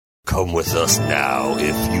Come with us now,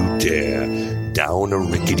 if you dare, down a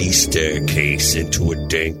rickety staircase into a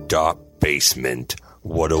dank, dark basement.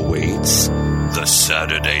 What awaits? The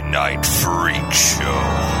Saturday Night Freak Show.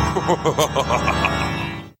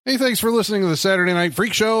 Hey, thanks for listening to the Saturday Night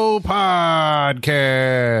Freak Show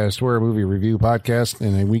podcast. We're a movie review podcast,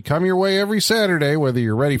 and we come your way every Saturday, whether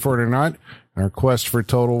you're ready for it or not. Our quest for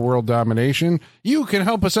total world domination. You can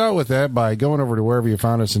help us out with that by going over to wherever you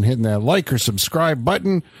found us and hitting that like or subscribe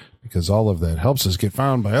button, because all of that helps us get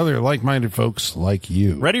found by other like-minded folks like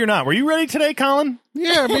you. Ready or not? Were you ready today, Colin?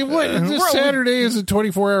 Yeah, I mean, this Saturday is a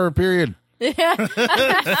 24-hour period. Yeah.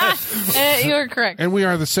 You're correct. And we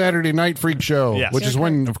are the Saturday Night Freak Show, Yes. which is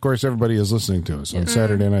when, of course, everybody is listening to us on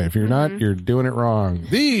Saturday night. If you're not, you're doing it wrong.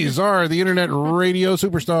 These are the Internet Radio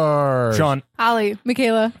Superstars. Sean. Holly.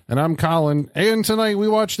 Michaela. And I'm Colin. And tonight we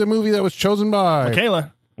watched a movie that was chosen by...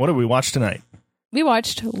 Michaela, what did we watch tonight? We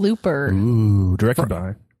watched Looper. Ooh, directed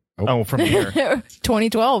by... Oh, from here.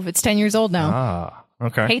 2012. It's 10 years old now. Ah,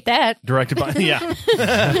 okay. Hate that. Directed by... Yeah. How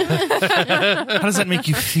does that make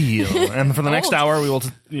you feel? And for the next hour, we will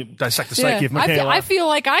dissect the psyche of Michaela. I feel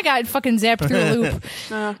like I got fucking zapped through a loop.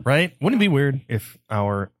 Right? Wouldn't it be weird if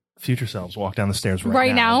our future selves walked down the stairs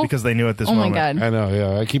Right now? because they knew at this Oh moment? my God. I know,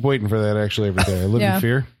 yeah. I keep waiting for that actually every day. I live in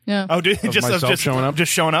fear. Yeah. Oh, dude, myself showing up?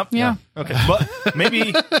 Just showing up? Yeah. Okay. But maybe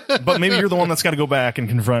you're the one that's got to go back and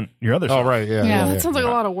confront your other Oh, self. right, yeah. Yeah. That sounds like a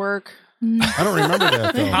lot of work. I don't remember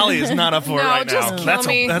that, though. Holly is not up for it No, right just now. kill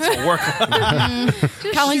me. That's a work.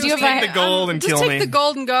 Colin, do you Take have the gold and Just kill take me. the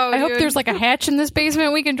gold and go. I hope dude. there's like a hatch in this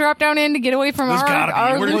basement we can drop down in to get away from There's gotta be.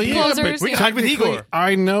 our Where do loop we- closers. we can talk with Igor.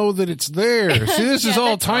 I know that it's there. See, this is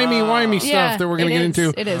all timey-wimey stuff that we're going to get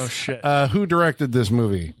into. It is. Oh, shit. Who directed this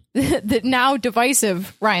movie? The now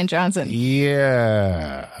divisive Ryan Johnson.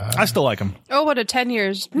 Yeah. I still like him. Oh, what a 10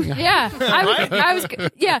 years. Yeah, I was.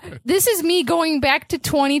 Yeah, this is me going back to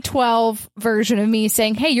 2012 version of me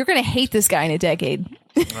saying, "Hey, you're going to hate this guy in a decade."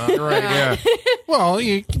 Right, yeah. Well,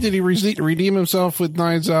 did he redeem himself with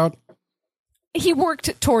Knives Out? He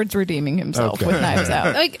worked towards redeeming himself Okay. with Knives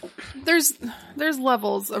Out. Like, there's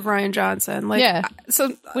levels of Ryan Johnson. Like, Yeah.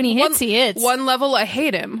 So When he hits, he hits. One level, I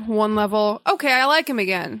hate him. One level, okay, I like him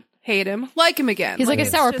again. Hate him. Like him again. He's like a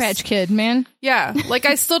it's Sour just- Patch Kid, man. Yeah. Like,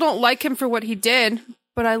 I still don't like him for what he did,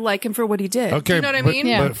 but I like him for what he did. Okay, You know what I but, mean?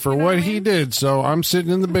 Yeah. but for what he did, so I'm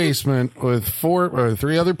sitting in the basement with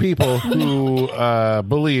three other people who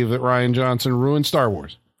believe that Ryan Johnson ruined Star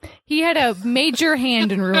Wars. He had a major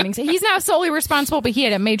hand in ruining. He's not solely responsible, but he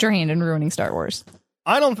had a major hand in ruining Star Wars.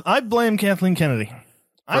 I blame Kathleen Kennedy.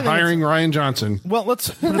 For hiring Ryan Johnson Well, let's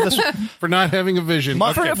put it this way. for not having a vision.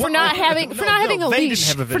 For not having a they leash.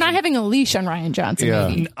 didn't have a For not vision. having a leash on Ryan Johnson. Yeah.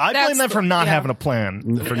 Maybe. I blame them for not having a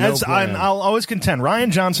plan. For no plan. I'll always contend.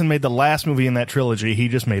 Ryan Johnson made the last movie in that trilogy. He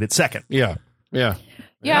just made it second. Yeah. Yeah.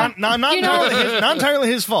 Not You know- not entirely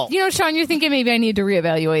his fault. You know, Sean, you're thinking maybe I need to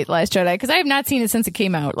reevaluate Last Jedi because I have not seen it since it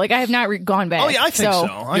came out. Like, I have not gone back. Oh yeah, I think so.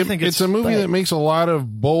 I think it's a movie but- that makes a lot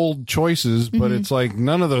of bold choices, but it's like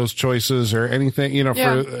none of those choices are anything,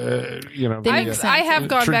 Yeah. They make sense. I have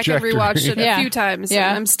gone back and Trajectory. rewatched it Yeah. a few times. Yeah.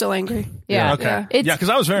 And I'm still angry. Yeah. Okay. Yeah. It's- Yeah, because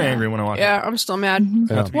I was very angry when I watched Yeah, I'm still mad.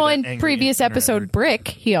 it. Well, in previous episode, Brick,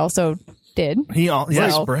 he also did.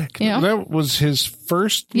 Yes, So, Brick. You know? That was his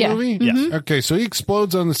first Yeah. movie? Yes. Okay, so he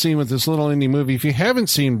explodes on the scene with this little indie movie. If you haven't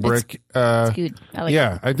seen Brick, Good. I like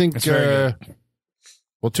yeah, I think, It's very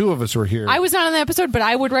well, two of us were here. I was not on the episode, but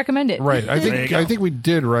I would recommend it. Right. I There you think go. I think we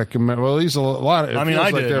did recommend. Well, at least a lot. It I mean, feels I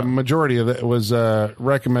like did. the majority of it was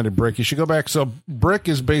recommended. Brick. You should go back. So, Brick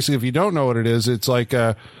is basically, if you don't know what it is, it's like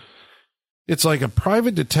a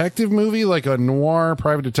private detective movie, like a noir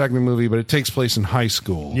private detective movie, but it takes place in high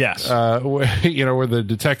school. Yes. Where the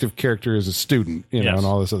detective character is a student, Yes. and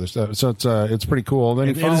all this other stuff. So it's pretty cool. Then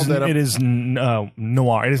he follows that up. It is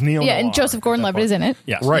noir. It is neo. Yeah, and Joseph Gordon-Levitt is in it.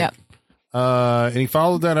 Yes. Right. Yeah. And he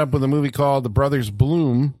followed that up with a movie called The Brothers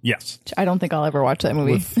Bloom. Yes. I don't think I'll ever watch that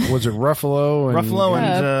movie. Was it Ruffalo? And Ruffalo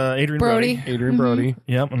and Adrian Brody. Adrian Brody.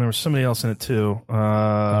 Yep, and there was somebody else in it too.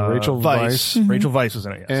 Rachel Weisz. Rachel Weisz was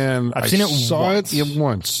in it. Yes. And I've seen it saw once. it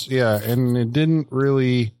once. Yeah, and it didn't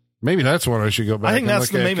really. Maybe that's one I should go back. I think and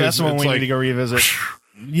that's look at, maybe that's the 'cause one we it's need to go revisit.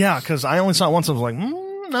 Yeah, because I only saw it once. I was like,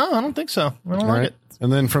 no, I don't think so. I don't like Right. it. And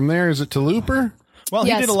then from there, is it to Looper? Well,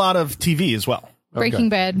 Yes. he did a lot of TV as well. Breaking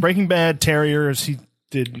Bad. Breaking Bad, Terriers. He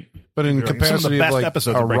did. But in Some of the capacity best of like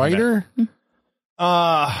episodes a of Breaking writer?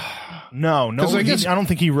 No. 'Cause I guess- I don't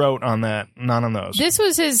think he wrote on that. Not on those. This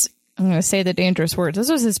was his, I'm going to say the dangerous words.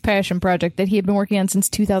 This was his passion project that he had been working on since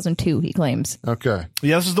 2002, he claims. Okay.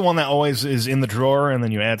 Yeah, this is the one that always is in the drawer, and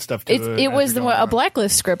then you add stuff to it. It as was you're going a on.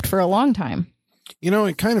 Blacklist script for a long time.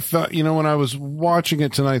 it kind of felt, when I was watching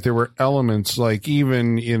it tonight, there were elements like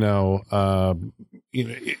even,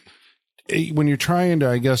 when you're trying to,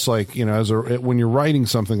 I guess, like, when you're writing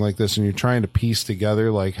something like this and you're trying to piece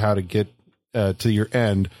together like how to get to your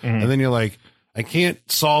end, and then you're like, I can't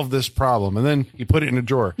solve this problem, and then you put it in a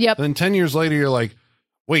drawer. Yep. And then 10 years later, you're like,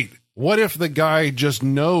 wait, what if the guy just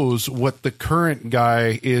knows what the current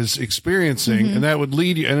guy is experiencing, and that would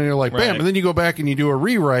lead you, and then you're like, bam, and then you go back and you do a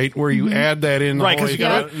rewrite where you add that in. Right, because you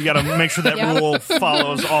got to make sure that rule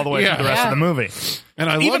follows all the way through the rest of the movie. And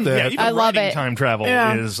I love that. Yeah, even I love writing it. time travel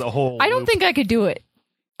is a whole I don't loop. think I could do it.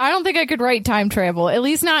 I don't think I could write time travel, at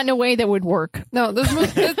least not in a way that would work. No,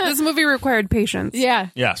 this movie required patience. Yeah.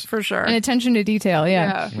 Yes. For sure. And attention to detail.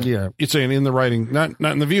 Yeah. Yeah, you're saying in the writing, not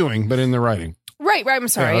in the viewing, but in the writing. Right. I'm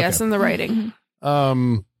sorry. Yeah, okay. Yes, in the writing.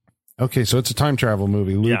 Okay, so it's a time travel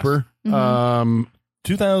movie, Looper.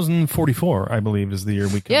 2044, I believe, is the year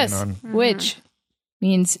we come Yes. in on. Which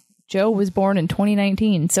means Joe was born in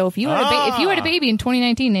 2019. So if you had if you had a baby in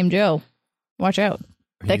 2019 named Joe, watch out.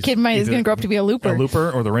 That kid is going to grow up to be a looper. A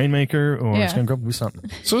looper or the Rainmaker, or it's going to grow up to be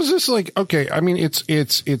something. So is this like, okay, I mean,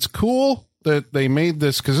 it's cool that they made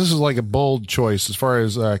this, because this is like a bold choice as far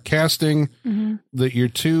as casting your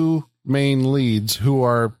two main leads who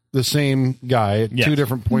are the same guy at two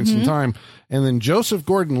different points in time. And then Joseph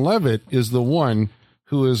Gordon-Levitt is the one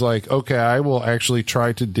who is like, okay, I will actually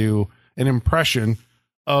try to do an impression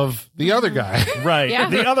of the other guy. Right.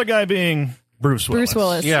 Yeah. The other guy being Bruce Willis. Bruce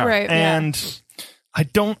Willis. Yeah. Right. And I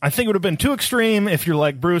think it would have been too extreme if you're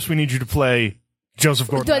like, Bruce, we need you to play Joseph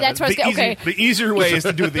Gordon-Levitt. That's what I was okay. The easier way is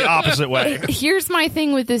to do it the opposite way. Here's my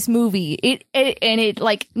thing with this movie. It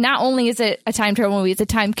like, not only is it a time travel movie, it's a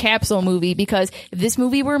time capsule movie, because if this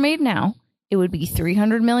movie were made now, it would be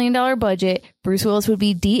 $300 million budget. Bruce Willis would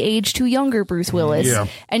be de-aged to younger Bruce Willis. Yeah.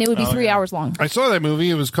 And it would be 3 hours long. I saw that movie.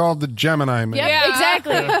 It was called The Gemini Man. Yep,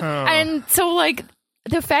 exactly. And so, like,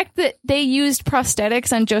 the fact that they used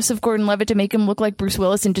prosthetics on Joseph Gordon-Levitt to make him look like Bruce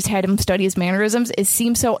Willis and just had him study his mannerisms, it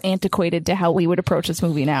seems so antiquated to how we would approach this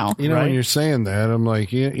movie now. When you're saying that, I'm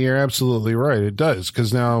like, you're absolutely right. It does,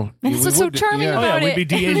 because now That's what's so charming about we'd be it.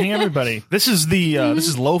 de-aging everybody. This is this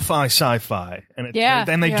is lo-fi sci-fi, and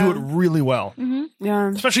and they do it really well. Yeah.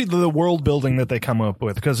 Especially the world building that they come up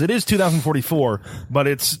with, because it is 2044, but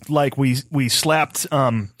it's like we slapped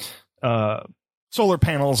solar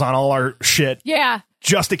panels on all our shit. Yeah.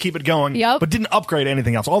 Just to keep it going, but didn't upgrade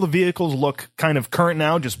anything else. All the vehicles look kind of current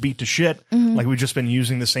now, just beat to shit. Like we've just been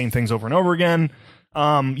using the same things over and over again.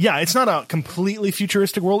 It's not a completely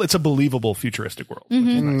futuristic world. It's a believable futuristic world.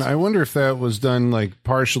 And I wonder if that was done like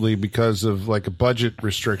partially because of like a budget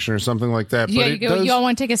restriction or something like that. Yeah, But you all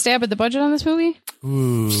want to take a stab at the budget on this movie?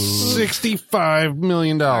 $65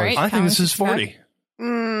 million. right. I think this is Comic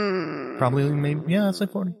 40. Probably, maybe, it's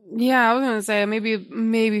like 40. Yeah, I was gonna say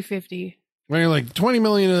maybe 50. When you're like, $20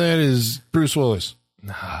 million of that is Bruce Willis.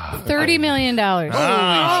 $30 million.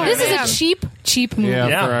 This is a cheap movie.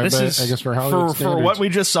 Yeah, This is I guess for Hollywood for what we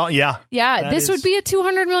just saw. Yeah, This would be a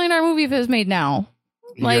 $200 million movie if it was made now.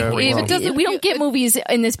 Like, Yeah, if well. it doesn't, we don't get movies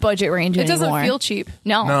in this budget range It doesn't anymore. feel cheap.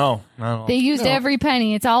 No. no. They used every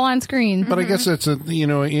penny. It's all on screen. But I guess that's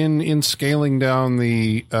in scaling down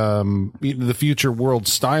the future world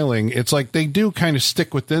styling, it's like they do kind of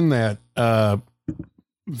stick within that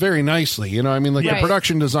very nicely. I mean, like the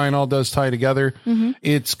production design all does tie together.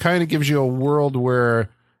 It's kind of gives you a world where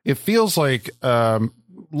it feels like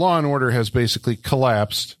Law and Order has basically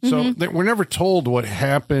collapsed. So we're never told what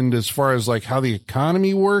happened as far as like how the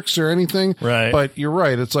economy works or anything. Right. But you're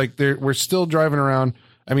right. It's like we're still driving around.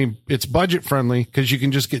 I mean, it's budget friendly because you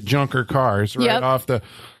can just get junker cars off the.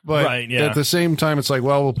 But at the same time, it's like,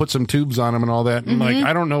 well, we'll put some tubes on them and all that. And like,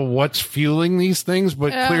 I don't know what's fueling these things,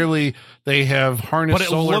 but clearly they have harnessed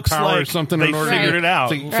solar power or something they in order figured it out.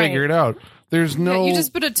 to figure it out. There's no. You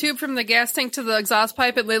just put a tube from the gas tank to the exhaust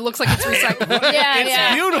pipe, and it looks like it's recycling.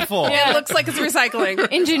 It's beautiful. It looks like it's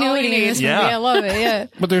recycling. Ingenuity in this movie. I love it. Yeah.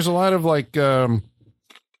 But there's a lot of like,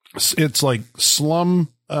 it's like slum,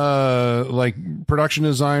 like production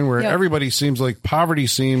design where everybody seems like poverty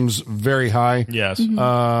seems very high. Yes.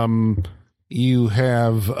 You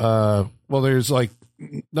have, there's like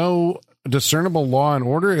no discernible law and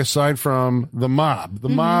order aside from the mob. The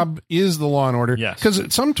mob is the law and order. Yes. Because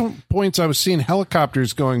at some points I was seeing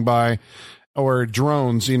helicopters going by or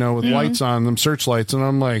drones, with lights on them, searchlights. And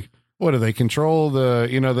I'm like, what do they control the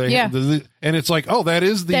and it's like, oh, that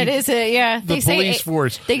is it. Yeah. The police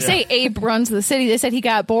force. They say Abe runs the city. They said he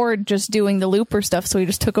got bored just doing the Looper stuff. So he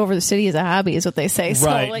just took over the city as a hobby is what they say. So,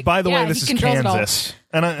 Right. like, By the way, he this is controls it all. Kansas.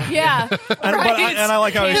 And I, Yeah. I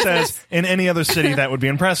like how he says, in any other city that would be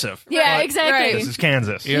impressive. Yeah, But exactly. This is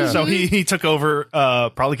Kansas. Yeah. So he took over,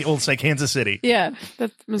 probably, we'll say Kansas City. Yeah.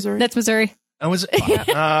 That's Missouri. That's Missouri. I was, It's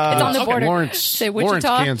on the border. Lawrence, Say Lawrence,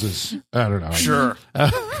 Wichita. Kansas. I don't know. sure.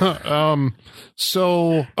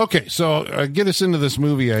 So get us into this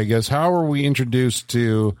movie, I guess. How are we introduced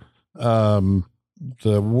to the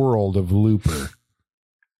world of Looper?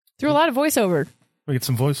 Through a lot of voiceover. We get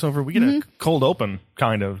some voiceover. We get a cold open,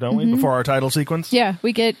 kind of, don't we? Before our title sequence. Yeah,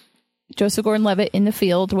 we get Joseph Gordon-Levitt in the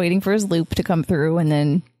field waiting for his loop to come through, and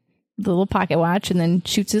then the little pocket watch, and then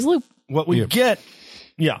shoots his loop. What we get,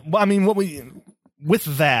 well, I mean, with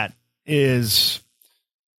that is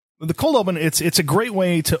the cold open. It's a great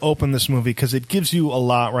way to open this movie because it gives you a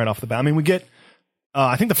lot right off the bat. I mean, we get,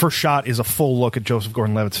 I think the first shot is a full look at Joseph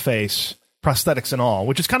Gordon-Levitt's face, prosthetics and all,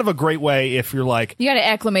 which is kind of a great way if you're like, You got to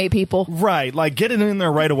acclimate people. right, like get it in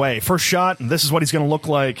there right away. First shot, and this is what he's going to look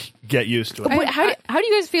like. Get used to it. Wait, how do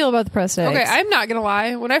you guys feel about the prosthetics? Okay, I'm not gonna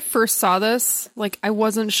lie. When I first saw this, like, I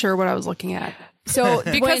wasn't sure what I was looking at so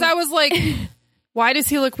because I was like, "Why does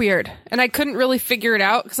he look weird?" And I couldn't really figure it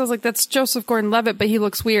out because I was like, "That's Joseph Gordon-Levitt, but he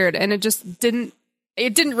looks weird," and it just didn't.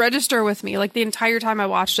 It didn't register with me like the entire time I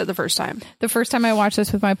watched it the first time. the first time I watched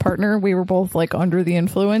this with my partner, we were both like under the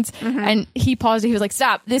influence, and he paused. He was like,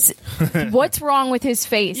 "Stop! This, what's wrong with his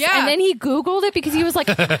face?" Yeah. And then he Googled it because he was like,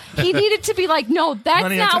 he needed to be like, "No, that's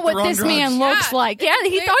Honey, I not took the what wrong this drugs." man looks Yeah. like." Yeah,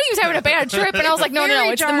 he thought he was having a bad trip, and I was like, "No, Very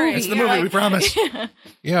it's the jarring. movie." It's the movie, we promise.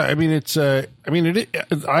 Yeah, I mean, it's,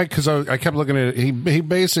 because I kept looking at it. He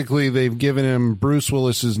basically, they've given him Bruce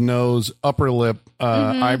Willis's nose, upper lip,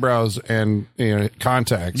 eyebrows, and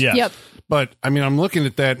contacts. Yeah. Yep, But I mean, I'm looking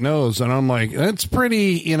at that nose, and I'm like, that's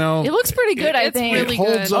pretty. it looks pretty good. I It's think. really it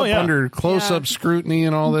holds good. up Oh, yeah. under close-up scrutiny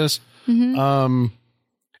and all this. And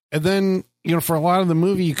then for a lot of the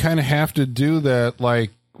movie, you kind of have to do that,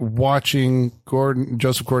 like watching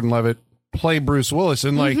Joseph Gordon-Levitt play Bruce Willis,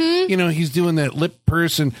 and like he's doing that lip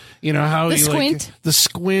purse, and how The he squint. like the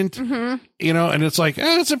squint, and it's like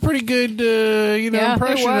it's a pretty good Yeah,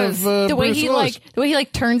 impression it was. of the way Bruce he Willis. the way he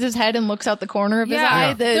turns his head and looks out the corner of his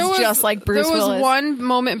eye. That is just like Bruce There was Willis. one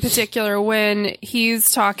moment in particular when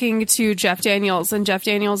he's talking to Jeff Daniels, and Jeff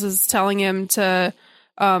Daniels is telling him to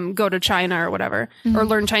go to China or whatever, or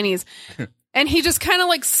learn Chinese. And he just kind of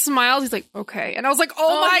like smiles. He's like, "Okay," and I was like,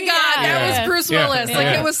 "Oh, my yeah. god, that Yeah. was Bruce Yeah. Willis! Like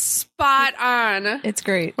Yeah. it was spot on." It's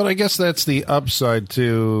great. But I guess that's the upside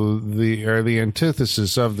to the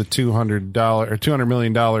antithesis of the $200 or $200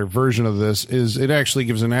 million version of this is it actually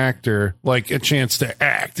gives an actor like a chance to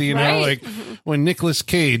act. Right. Like when Nicolas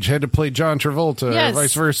Cage had to play John Travolta, Yes. or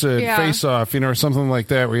vice versa, Yeah. Face Off, or something like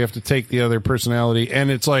that, where you have to take the other personality,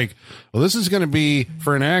 and it's like, well, this is going to be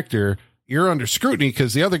for an actor. You're under scrutiny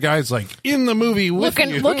because the other guy's like in the movie with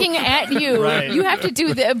you. Looking at you. Right. You have to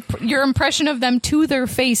do your impression of them to their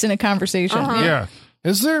face in a conversation. Yeah.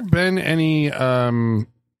 Has there been any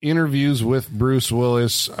interviews with Bruce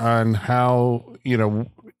Willis on how,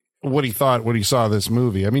 what he thought when he saw this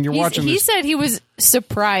movie? I mean, you're watching He this. said he was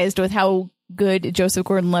surprised with how good Joseph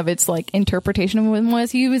Gordon-Levitt's like interpretation of him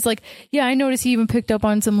was. He was like, "Yeah, I noticed he even picked up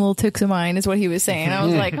on some little ticks of mine," is what he was saying. I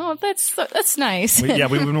was like, "Oh, that's nice." We've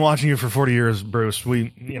been watching you for 40 years, Bruce.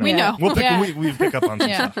 We know. We'll pick, Yeah. we pick up on some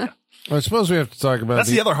Yeah. stuff. I suppose we have to talk about That's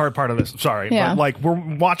the other hard part of this. Sorry. Yeah. But like we're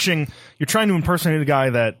watching, you're trying to impersonate a guy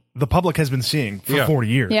that the public has been seeing for Yeah. 40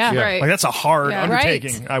 years. Yeah. Right. Like that's a hard Yeah.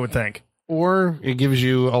 undertaking, I would think. or it gives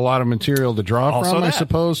you a lot of material to draw Also from, I that.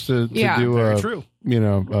 suppose, to Yeah. do Very a true.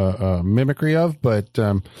 mimicry of. But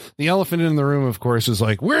the elephant in the room, of course, is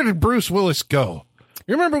like, where did Bruce Willis go?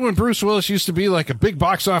 You remember when Bruce Willis used to be like a big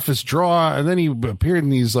box office draw, and then he appeared in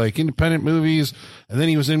these like independent movies, and then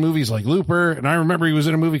he was in movies like Looper, and I remember he was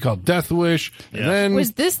in a movie called Death Wish, and then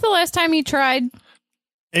Was this the last time he tried?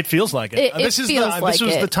 It feels like it. It this is feels this like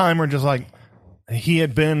was it. the time where just like he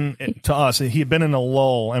had been to us. He had been in a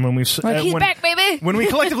lull, and when we Like, he's when, back, baby. when we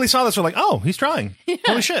collectively saw this, we're like, "Oh, he's trying!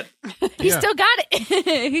 Holy shit!" He's still got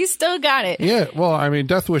it. He's still got it. yeah, well, I mean,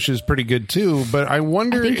 Death Wish is pretty good too, but I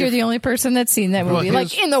wonder. I think you're if- the only person that's seen that movie, Well, his-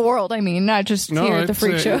 like in the world. I mean, not just here at the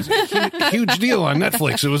Freak Show. It's a huge deal on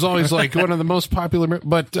Netflix. It was always like one of the most popular,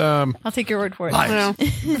 but I'll take your word for it.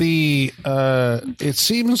 it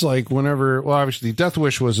seems like whenever, well, obviously Death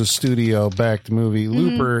Wish was a studio backed movie.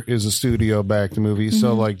 Looper is a studio backed movie.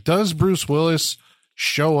 So like, does Bruce Willis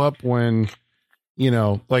show up when,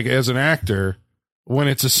 like as an actor, when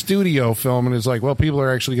it's a studio film and it's like, well, people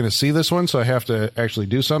are actually going to see this one, so I have to actually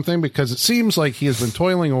do something? Because it seems like he has been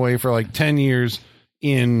toiling away for like 10 years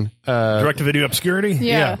in Direct-to-video obscurity.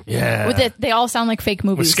 Yeah. Yeah. With it, they all sound like fake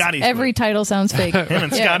movies. Scott Eastwood. Every title sounds fake. Him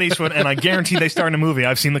and Scott Eastwood, and I guarantee they star in a movie.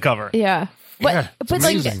 I've seen the cover. Yeah. Yeah, But it's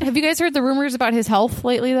like, amazing. have you guys heard the rumors about his health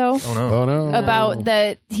lately, though? Oh no. About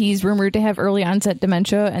that he's rumored to have early onset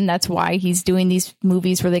dementia, and that's why he's doing these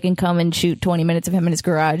movies where they can come and shoot 20 minutes of him in his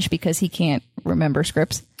garage because he can't remember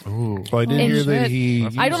scripts. Well, I didn't And hear that shit. he.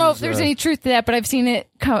 I don't know if uses, there's any truth to that, but I've seen it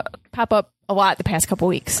pop up a lot the past couple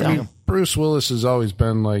weeks. So. Bruce Willis has always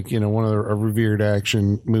been like, one of a revered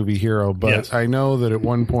action movie hero, but Yes. I know that at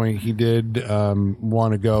one point he did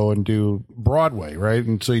want to go and do Broadway, right?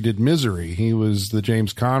 And so he did Misery. He was the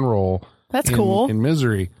James Caan role. That's cool. In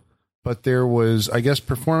Misery. But there was, I guess,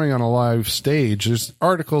 performing on a live stage. There's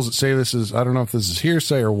articles that say this is, I don't know if this is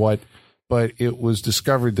hearsay or what, but it was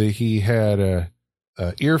discovered that he had a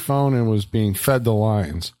earphone and was being fed the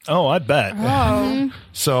lines. Oh, I bet. Oh.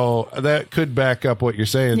 So that could back up what you're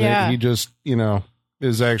saying. Yeah. That he just,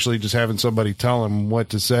 is actually just having somebody tell him what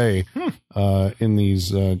to say in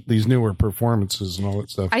these newer performances and all that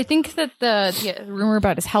stuff. I think that the rumor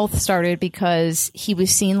about his health started because he was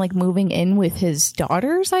seen like moving in with his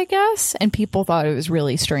daughters, I guess, and people thought it was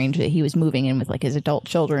really strange that he was moving in with like his adult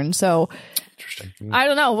children. So I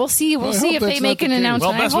don't know. We'll see. We'll I see hope if they that's make not an the case.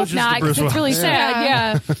 announcement. Well, I best hope wishes to not, because Bruce it's really Willis.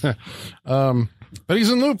 sad. Yeah. But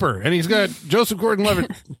he's in Looper, and he's got Joseph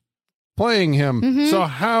Gordon-Levitt playing him. Mm-hmm. So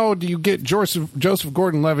how do you get Joseph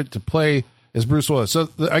Gordon-Levitt to play as Bruce Willis? So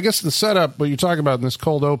I guess the setup, what you're talking about in this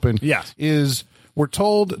cold open, Yes. is we're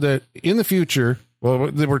told that in the future,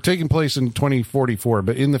 well, we're taking place in 2044,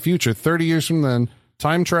 but in the future, 30 years from then,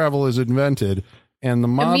 time travel is invented, and the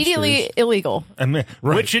mobsters... Immediately illegal.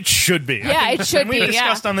 Which it should be. Yeah, it should we be,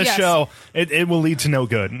 discussed yeah. on this Yes. show, it will lead to no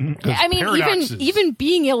good. I mean, paradoxes. even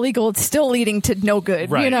being illegal, it's still leading to no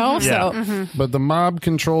good. Right. You know. Yeah. So But the mob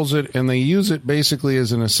controls it, and they use it basically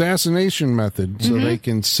as an assassination method, so they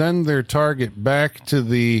can send their target back to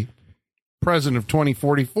the present of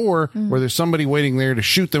 2044, where there's somebody waiting there to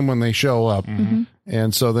shoot them when they show up.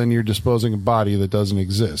 And so then you're disposing of a body that doesn't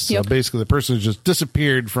exist. So Yep. basically, the person has just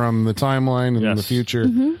disappeared from the timeline in Yes. the future,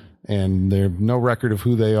 and there's no record of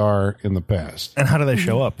who they are in the past. And how do they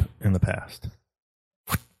show up in the past?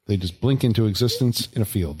 They just blink into existence in a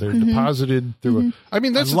field. They're deposited through. I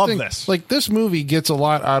mean, that's I the love thing. this. Like, this movie gets a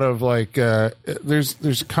lot out of like.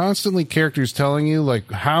 There's constantly characters telling you like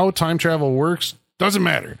how time travel works doesn't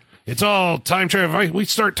matter. It's all time travel. We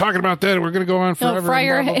start talking about that, we're going to go on forever. fry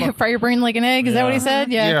and blah, blah, blah. fry your brain like an egg. Is that what he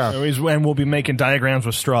said? Yeah. Yeah. And we'll be making diagrams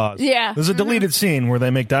with straws. Yeah. There's a deleted scene where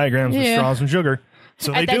they make diagrams with Yeah. straws and sugar.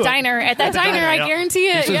 So they At that do diner, I yeah. guarantee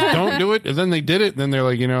it. Says, Yeah. don't do it, and then they did it. And then they're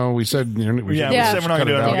like, we said, we it. should, Yeah, Yeah. we said we're not going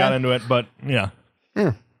to do it. cut We out. got into it, but yeah.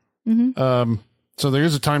 So there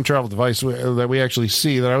is a time travel device that we actually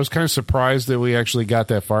see that I was kind of surprised that we actually got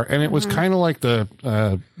that far, and it was kind of like the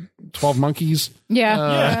 12 Monkeys.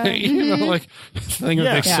 Yeah. Like thing that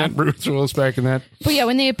Yeah. they sent Bruce Willis back in that. But yeah,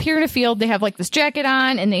 when they appear in a field, they have like this jacket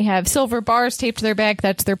on and they have silver bars taped to their back.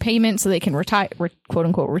 That's their payment so they can retire, quote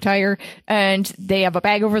unquote, retire. And they have a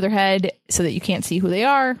bag over their head so that you can't see who they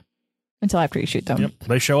are until after you shoot them. Yep.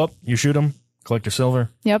 They show up, you shoot them, collect your silver,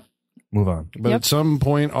 Yep. move on. But Yep. at some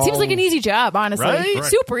point, Seems like an easy job, honestly. Right? Right.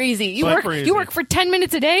 Super easy. You Super work easy. you work for 10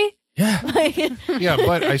 minutes a day? Yeah. yeah.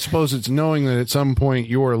 But I suppose it's knowing that at some point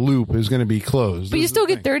your loop is going to be closed. But you still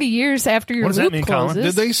get 30 years after your What does that loop mean, Colin?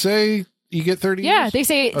 closes. Did they say you get 30 Yeah, years? they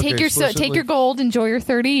say Okay, take explicitly? your gold, enjoy your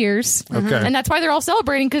 30 years. Okay. And that's why they're all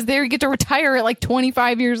celebrating because they get to retire at like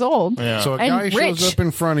 25 years old. Yeah. So a And guy rich. shows up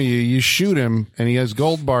in front of you, you shoot him, and he has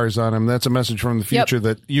gold bars on him. That's a message from the Yep. future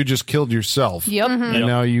that you just killed yourself. Yep. And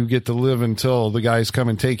now you get to live until the guys come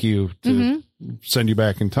and take you to send you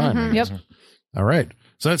back in time. I guess. Yep. All right.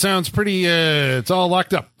 So that sounds pretty. It's all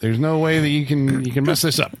locked up. There's no way that you can mess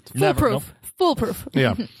this up. Foolproof. Foolproof.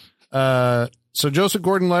 Yeah. So Joseph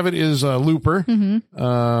Gordon-Levitt is a looper.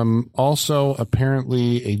 Also,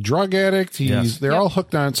 apparently a drug addict. They're all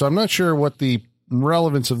hooked on. So I'm not sure what the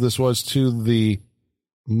relevance of this was to the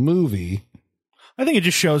movie. I think it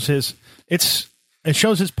just shows it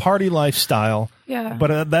shows his party lifestyle. Yeah.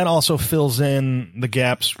 But that also fills in the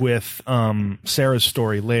gaps with Sarah's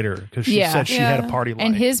story later because she Yeah. said she had a party life.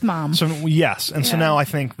 And his mom. So yes, and so now I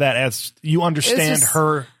think that as you understand just-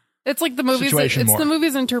 her. It's like the movie's Situation it's more. the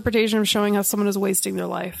movie's interpretation of showing how someone is wasting their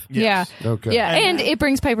life. Yes. Yeah. Okay. Yeah. And it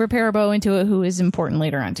brings Piper Parabo into it, who is important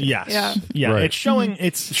later on, too. Yes. Yeah. Yeah. Right. It's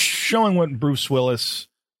showing what Bruce Willis.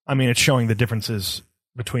 I mean, it's showing the differences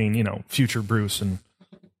between future Bruce and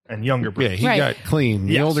younger Bruce. Yeah, he Right. got clean.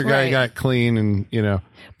 The Yes. older guy Right. got clean, and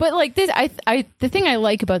But like this, the thing I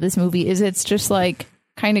like about this movie is it's just like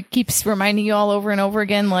kind of keeps reminding you all over and over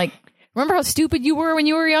again, like, remember how stupid you were when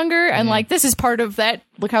you were younger? And like, this is part of that.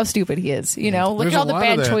 Look how stupid he is. Look There's at all a the lot of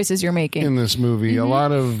bad that choices you're making. in this movie, a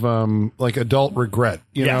lot of like adult regret.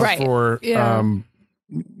 Yeah. Know, Right. for Yeah.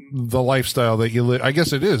 the lifestyle that you live. I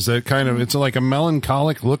guess it is that kind of, it's like a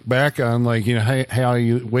melancholic look back on like, you know, how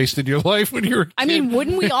you wasted your life when you were a kid. I mean,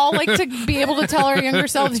 wouldn't we all like to be able to tell our younger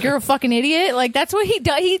selves, you're a fucking idiot? Like, that's what he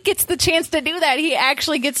does. He gets the chance to do that. He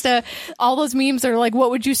actually gets to, all those memes are like, what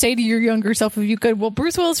would you say to your younger self if you could? Well,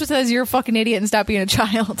 Bruce Willis says you're a fucking idiot and stop being a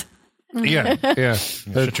child. Yeah.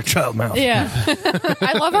 Shut your child mouth. Yeah.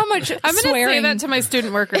 I love how much I'm going to say that to my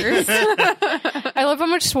student workers. I love how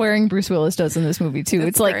much swearing Bruce Willis does in this movie, too.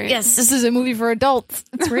 It's like, great. yes, this is a movie for adults.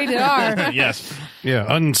 It's rated R. Yes. Yeah,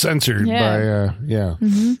 uncensored by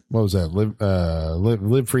what was that?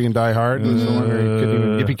 Live Free and Die Hard. Was the one where he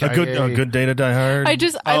couldn't even A good day to die hard.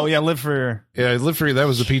 Live for. Yeah, Live Free. That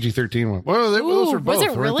was the PG-13 one. Well, those were both. Was it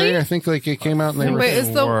weren't really? they? I think like it came out and they Wait,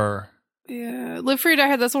 is the Or Live Free or Die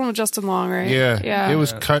Hard? That's the one with Justin Long, right? yeah. It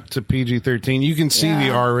was cut to PG-13. You can see the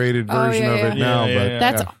R-rated version of it now, but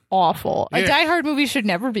That's awful. A Yeah. Die Hard movie should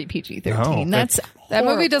never be PG-13. No. That's That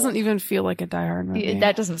movie horrible. doesn't even feel like a Die Hard movie.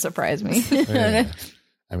 That doesn't surprise me.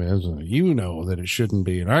 I mean, you know that it shouldn't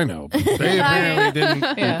be, and I know, but they apparently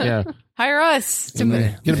didn't. Yeah. Hire us to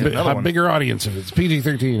Get a another one. bigger audience if it's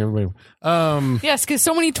PG-13. Everybody. yes, because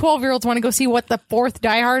so many 12-year-olds want to go see what the fourth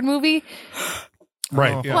Die Hard movie.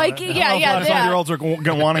 Right. Yeah. Like, A lot of 12-year-olds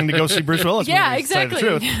are wanting to go see Bruce Willis. Yeah, movies, to tell you the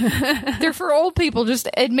exactly. truth. They're for old people. Just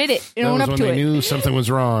admit it and That own was up when to they it. knew something was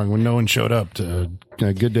wrong, when no one showed up to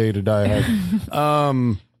A Good Day to Die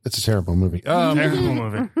Hard. It's a terrible movie. Terrible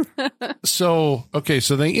movie. So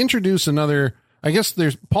they introduce another, I guess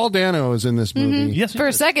there's Paul Dano is in this movie. Yes. For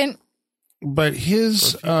a second. But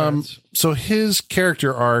his his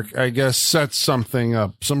character arc, I guess, sets something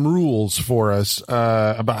up, some rules for us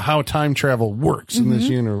about how time travel works in this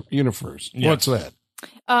universe. Yeah. What's that?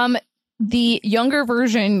 The younger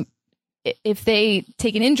version, if they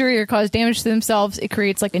take an injury or cause damage to themselves, it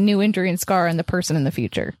creates like a new injury and scar on the person in the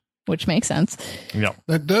future, which makes sense. Yeah.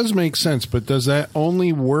 That does make sense, but does that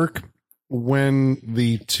only work when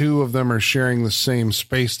the two of them are sharing the same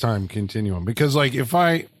space-time continuum? Because, like, if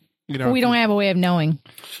I, you know, We don't have a way of knowing.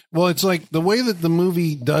 well, it's like the way that the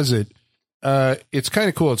movie does it. It's kind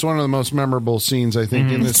of cool. It's one of the most memorable scenes, I think,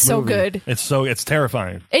 in this It's so movie. good. It's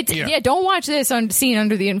terrifying. Don't watch this on Scene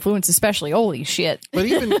Under the Influence, especially. Holy shit. But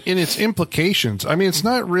even in its implications, I mean, it's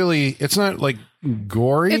not like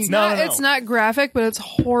gory. It's No, not. no. It's not graphic, but it's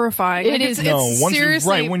horrifying. It Like, is. It's No, once you- seriously.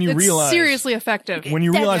 right, when you it's realize- seriously effective. When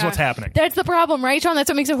you realize Yeah. what's happening. That's the problem, right, Sean? That's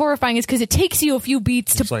what makes it horrifying, is because it takes you a few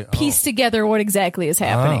beats to It's like, piece together what exactly is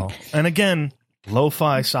happening. Oh. And again,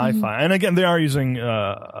 lo-fi, sci-fi. And again, they are using,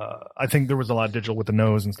 I think there was a lot of digital with the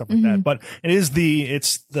nose and stuff like that. But it's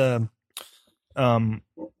the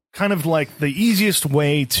kind of like the easiest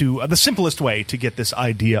way to, the simplest way to get this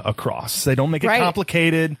idea across. They don't make it Right.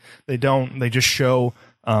 complicated. They just show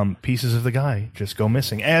pieces of the guy just go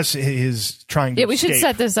missing as his trying to Yeah, we should escape.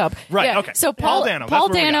 set this up. Right, Yeah. okay. So Paul Paul Dano, that's where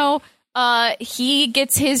we Dano, he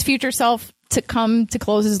gets his future self to come to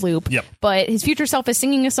close his loop. Yep. But his future self is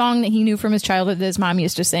singing a song that he knew from his childhood that his mom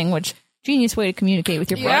used to sing, which genius way to communicate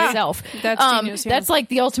with your Yeah. bright self. That's genius, yeah. That's like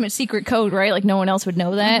the ultimate secret code, right? Like no one else would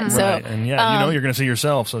know that. So Right. And yeah, you know you're going to see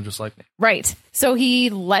yourself. So just like, right. So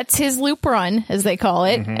he lets his loop run, as they call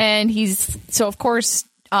it, and of course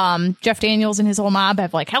Jeff Daniels and his whole mob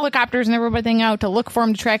have like helicopters and everything out to look for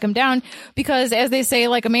him, to track him down, because as they say,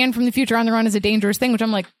 like a man from the future on the run is a dangerous thing, which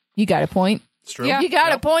I'm like, you got a point. it's true. Yeah. You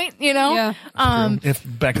got a point, you know? Yeah. If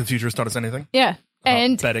Back to the Future has taught us anything, Yeah.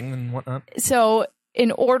 And betting and whatnot. so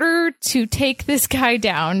in order to take this guy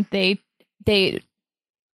down, they do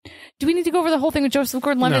we need to go over the whole thing with Joseph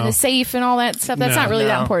Gordon-Levitt and No. the safe and all that stuff? That's No. not really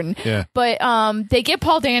that No. important. Yeah. But they get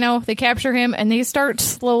Paul Dano, they capture him, and they start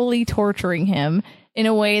slowly torturing him in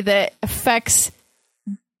a way that affects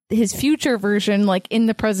his future version, like in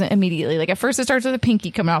the present immediately. Like at first it starts with a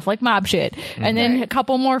pinky coming off like mob shit, and then a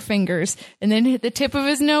couple more fingers, and then the tip of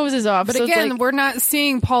his nose is off. But So it's again, like- we're not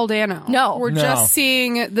seeing Paul Dano. No. We're No. just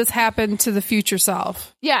seeing this happen to the future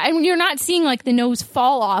self. yeah, and you're not seeing like the nose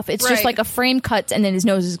fall off. It's just Right. like a frame cuts and then his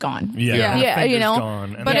nose is gone. Yeah. Yeah, Finger's you know.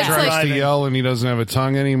 gone, and But they're it's Tries like- to yell and he doesn't have a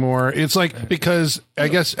tongue anymore. It's like, because I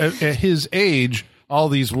guess at his age, all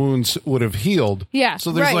these wounds would have healed. Yeah,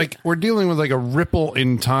 So there's right. like, we're dealing with like a ripple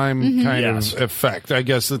in time kind Yes. of effect. I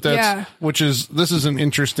guess that's, Yeah. this is an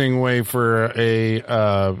interesting way for a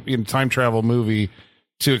time travel movie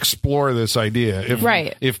to explore this idea.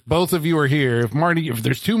 If both of you are here, if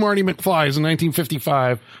there's two Marty McFlys in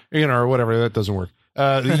 1955, or whatever, that doesn't work.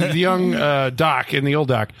 The young Doc and the old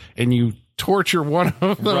Doc, and you torture one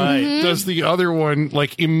of them, Right. does the other one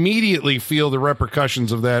like immediately feel the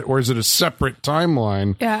repercussions of that, or is it a separate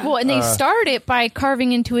timeline? Yeah. Well, and they start it by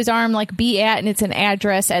carving into his arm like "be at," and it's an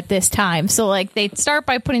address at this time. So like they start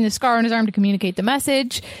by putting the scar on his arm to communicate the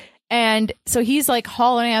message. And so he's like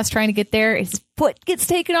hauling ass trying to get there. His foot gets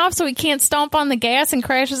taken off so he can't stomp on the gas and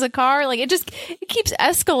crashes a car. Like it keeps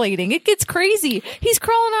escalating. It gets crazy. He's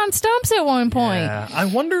crawling on stumps at one point. Yeah. I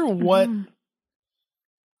wonder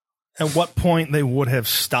at what point they would have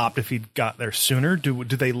stopped if he'd got there sooner. Do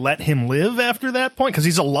they let him live after that point? Because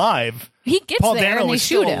he's alive. He gets Paul there Dano and they is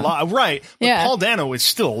shoot still him. alive. Right. But Yeah. Paul Dano is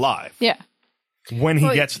still alive Yeah. when he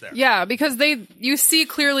gets there. Yeah, because you see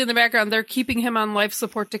clearly in the background they're keeping him on life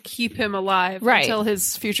support to keep him alive Right. until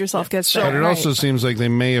his future self gets But there. it also seems like they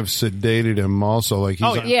may have sedated him also, like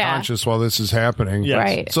he's yeah. unconscious while this is happening. Yes.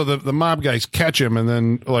 Right. So the mob guys catch him and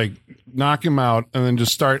then like knock him out and then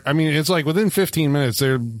just start. I mean, it's like within 15 minutes,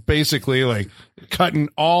 they're basically like cutting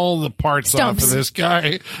all the parts Stumps. off of this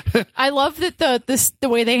guy. I love that the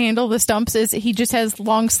way they handle the stumps is he just has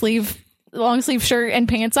long sleeve shirt and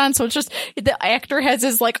pants on, so it's just the actor has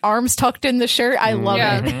his like arms tucked in the shirt. I love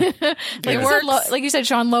Yeah. it. Like, you said, like you said,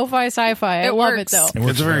 Sean, lo-fi sci-fi. I It love works. it though. It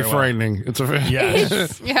works It's very well. frightening. It's a very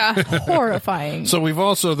Yes. Yeah. Horrifying. So we've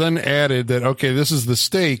also then added that, okay, this is the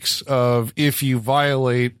stakes of if you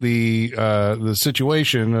violate the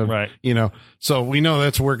situation of, Right. you know, so we know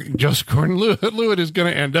that's where Joseph Gordon-Levitt is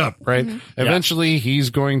going to end up, right? Eventually he's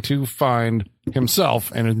going to find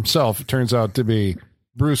himself, and himself turns out to be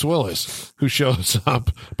Bruce Willis, who shows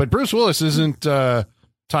up, but Bruce Willis isn't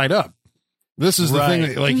tied up. This is the thing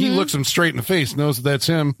that, like, he looks him straight in the face, knows that that's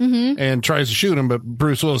him, and tries to shoot him, but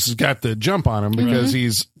Bruce Willis has got the jump on him because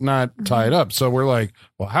he's not tied up. So we're like,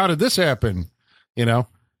 well, how did this happen? You know?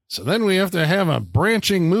 So then we have to have a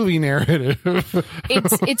branching movie narrative.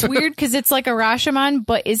 It's weird because it's like a Rashomon,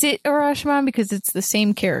 but is it a Rashomon because it's the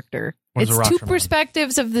same character? What's It's a two Rashomon?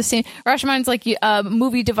 perspectives of the same. Rashomon's like a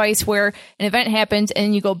movie device where an event happens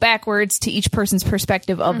and you go backwards to each person's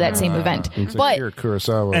perspective of that same event. It's But like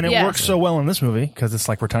Kurosawa. And it Yeah. works so well in this movie because it's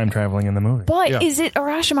like we're time traveling in the movie. Yeah. is it a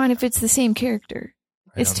Rashomon if it's the same character?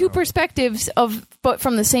 It's two perspectives but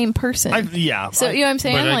from the same person. So you know what I'm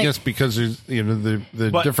saying? But I Like, guess because there's, you know, the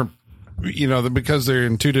But- different, you know, because they're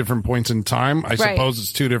in two different points in time, I suppose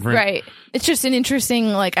it's two different. right. It's just an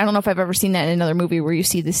interesting, like, I don't know if I've ever seen that in another movie where you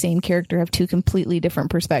see the same character have two completely different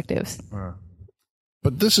perspectives.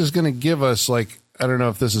 But this is going to give us, like, I don't know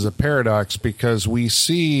if this is a paradox, because we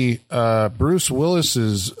see Bruce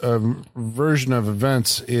Willis's version of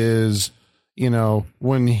events is, you know,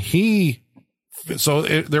 when he. So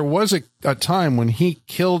there was a time when he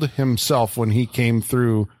killed himself when he came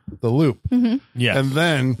through the loop, Yes. and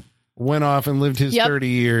then went off and lived his Yep. 30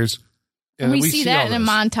 years. And we see that all in a this,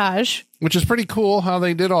 montage. which is pretty cool how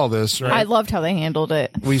they did all this. Right? I loved how they handled it.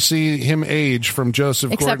 We see him age from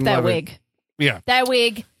Joseph Except that Gordon-Levitt. wig. Yeah. That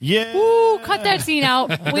wig. yeah. Ooh, cut that scene out.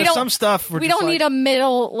 We There's don't some stuff. we don't need a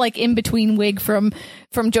middle, like, in between wig from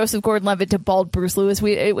Joseph Gordon-Levitt to bald Bruce Lewis.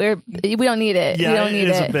 We don't need it. Yeah, we don't need it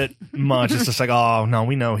is it. a bit much. It's just like, oh no,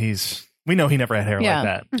 we know he never had hair Yeah.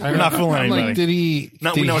 like that. We're not fooling I'm anybody. like, did he?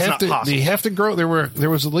 No, did we know he it's have not to, possible. Did he have to grow? There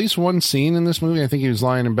was at least one scene in this movie. I think he was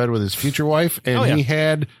lying in bed with his future wife, and he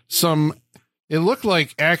had some. It looked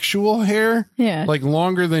like actual hair, Yeah. like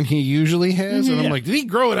longer than he usually has. And I'm like, did he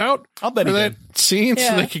grow it out? I'll bet for he that scene so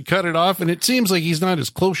Yeah. they could cut it off. And it seems like he's not as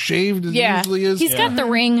close shaved as he Yeah. usually is. He's got the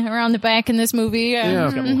ring around the back in this movie. Yeah.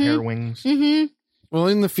 He's got little hair wings. Well,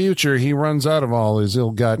 in the future, he runs out of all his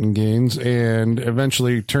ill-gotten gains and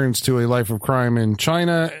eventually turns to a life of crime in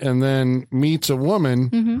China, and then meets a woman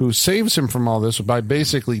who saves him from all this by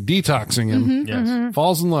basically detoxing him. Yes.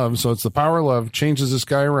 Falls in love, so it's the power of love, changes this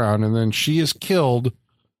guy around, and then she is killed.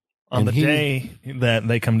 On And the day that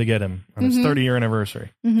they come to get him on his 30-year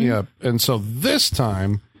anniversary. Yeah, and so this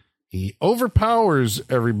time he overpowers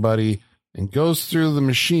everybody and goes through the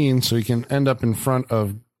machine so he can end up in front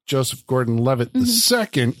of Joseph Gordon-Levitt the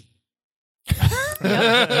second.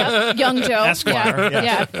 Yep. Young Joe. Esquire, Yeah.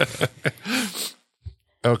 yeah. Yeah.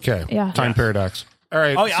 Okay, Yeah. time paradox. All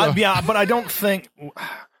right. Oh yeah, so- yeah, but I don't think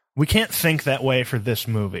we can't think that way for this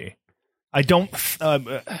movie. I don't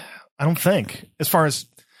think, as far as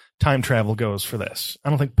time travel goes for this, I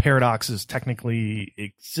don't think paradoxes technically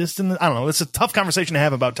exist in the, I don't know. It's a tough conversation to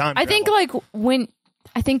have about time. I think when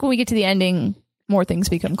we get to the ending, more things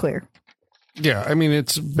become clear. Yeah, I mean,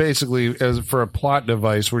 it's basically, as for a plot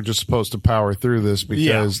device, we're just supposed to power through this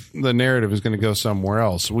because the narrative is going to go somewhere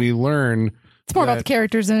else. We learn It's more about the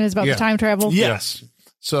characters than it is about Yeah. the time travel. Yes.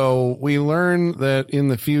 So we learn that in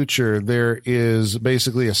the future there is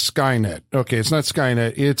basically a Skynet. Okay, it's not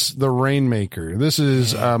Skynet, it's the Rainmaker. This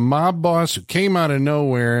is a mob boss who came out of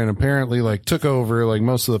nowhere and apparently like took over like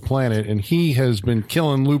most of the planet, and he has been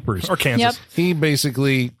killing loopers. Or Kansas. Yep. He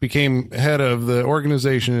basically became head of the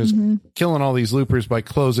organization, is killing all these loopers by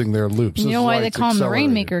closing their loops. You This know is why they it's call him the accelerated.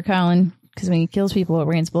 Rainmaker, Colin? Because when he kills people, it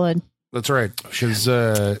rains blood. That's right. Because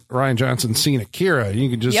Ryan Johnson's seen Akira. You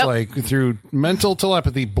can just Yep. like through mental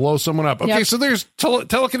telepathy blow someone up. Okay, Yep. so there's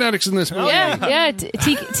telekinetics in this movie. Yeah.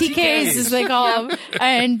 TKs as they call them,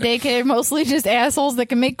 and they can mostly just assholes that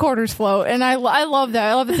can make quarters float. And I love that.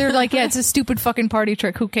 I love that they're like, yeah, it's a stupid fucking party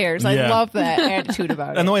trick. Who cares? I Yeah. love that attitude about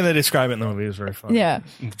And it. the way they describe it in the movie is very fun. Yeah.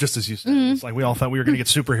 Just as you said. It's like we all thought we were going to get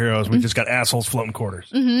superheroes. We just got assholes floating quarters.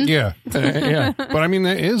 Yeah, yeah. But I mean,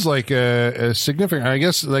 that is like a significant. I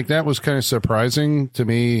guess like that was kind of surprising to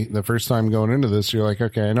me the first time going into this. You're like,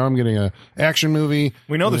 okay, I know I'm getting a action movie.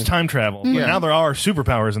 We know there's time travel, but Yeah. now there are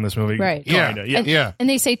superpowers in this movie. Right. Kinda. Yeah. Yeah. And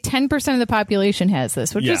they say 10% of the population has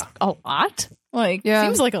this, which is Yeah. a lot. Like, Yeah.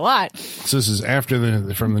 seems like a lot. So this is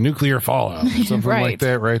after from the nuclear fallout, something Right. like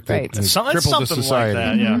that, right? That Right. has It's crippled the something society. like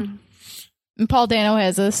that, yeah. And Paul Dano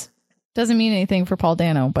has this. Doesn't mean anything for Paul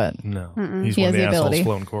Dano, but No. He's He one has of the the assholes ability.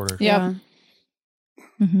 floating quarters. yeah.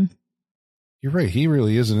 You're right. He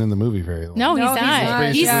really isn't in the movie very long. No, he's No, he's not. not.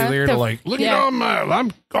 Basically He's there to the- like, look yeah. at all my,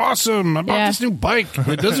 I'm awesome. I bought Yeah. this new bike.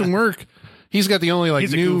 It doesn't work. He's got the only like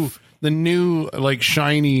He's a new, goof. the new like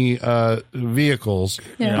shiny vehicles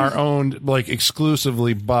Yeah. are owned like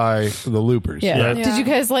exclusively by the loopers. Yeah. right? Did you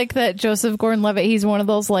guys like that Joseph Gordon-Levitt? He's one of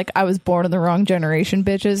those like I was born in the wrong generation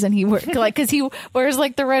bitches, and he like because he wears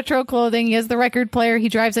like the retro clothing. He has the record player. He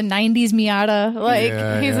drives a '90s Miata. Like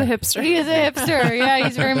Yeah, He's yeah. a hipster. he is a hipster. Yeah,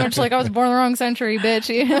 he's very much like I was born in the wrong century, bitch.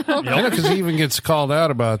 You know? I know because he even gets called out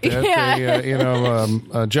about that. Yeah.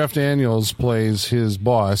 They, Jeff Daniels plays his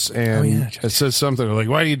boss, and it says something like,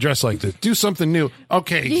 "Why do you dress like this? Do something new."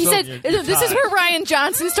 Okay, He so- said, "This is where Ryan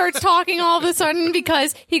Johnson starts talking all of a sudden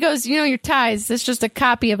because he goes, you know, your ties. It's just a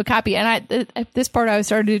copy of a copy." And at this part, I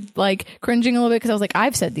started like cringing a little bit because I was like,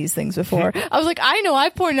 "I've said these things before." I was like, "I know,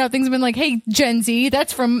 I've pointed out things and been like, hey, Gen Z,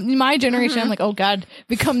 that's from my generation." I'm like, "Oh God,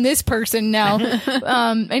 become this person now."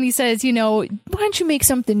 And he says, "You know, why don't you make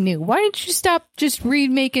something new? Why don't you stop just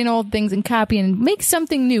remaking old things and copying and make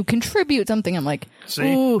something new, contribute something?" I'm like,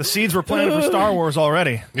 See, "Ooh." the seeds were planted for Star Wars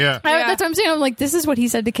already. yeah. That's what I'm saying. I'm like, this is what he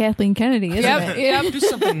said to Kathleen Kennedy, isn't it? Yeah. Do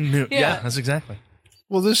something new. Yeah, that's exactly.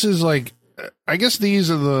 Well, this is like, I guess these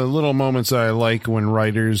are the little moments that I like when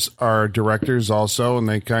writers are directors also, and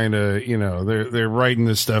they kind of, you know, they're writing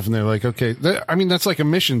this stuff and they're like, okay, I mean, that's like a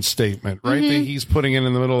mission statement, right? That he's putting it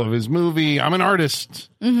in the middle of his movie. I'm an artist.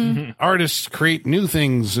 Artists create new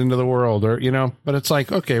things into the world, or, you know, but it's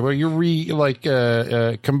like, okay, well, you're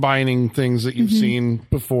combining things that you've seen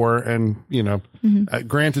before. And, you know,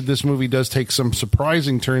 granted, this movie does take some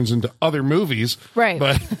surprising turns into other movies, Right.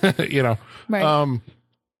 but, you know, Right.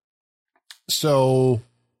 So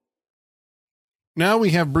now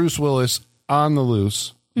we have Bruce Willis on the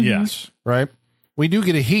loose, Yes. right? We do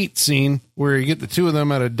get a Heat scene where you get the two of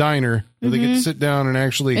them at a diner where they get to sit down and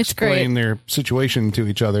actually It's explain great. their situation to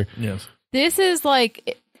each other. Yes. This is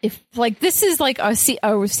like this is like a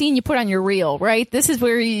scene you put on your reel, right? This is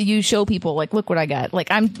where you show people like, look what I got. Like,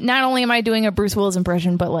 I'm not only am I doing a Bruce Willis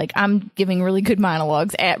impression, but like I'm giving really good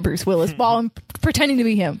monologues at Bruce Willis while I'm pretending to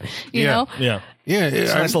be him. You Yeah. know? Yeah. Yeah.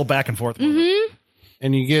 It's a nice little back and forth.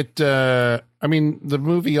 And you get, I mean, the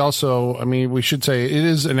movie also, I mean, we should say it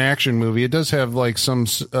is an action movie. It does have like some,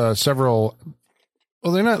 several,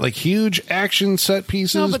 well, they're not like huge action set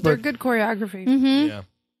pieces, No, but they're good choreography. Yeah.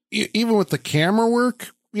 even with the camera work,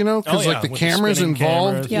 you know, because Oh, yeah, like the with the camera's spinning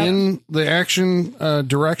involved cameras. in the action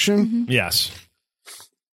direction. Yes.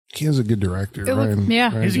 He is a good director, It look- Ryan. Yeah.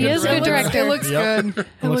 Ryan He's a He good is a good director. director. It looks Yep. good.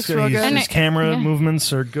 It looks real good. good. His camera Yeah.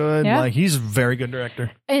 movements are good. Yeah. Like he's a very good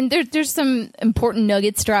director. And there's some important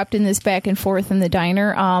nuggets dropped in this back and forth in the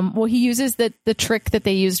diner. Well, he uses the trick that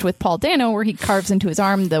they used with Paul Dano, where he carves into his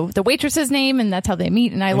arm the waitress's name, and that's how they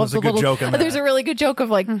meet. And I love there's a the good little. joke in that. There's a really good joke of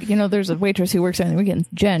like, you know, there's a waitress who works on the weekends,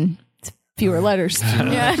 Jen. It's fewer letters.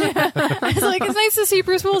 Yeah, it's like it's nice to see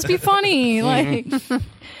Bruce Willis be funny. Like.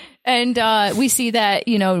 And we see that,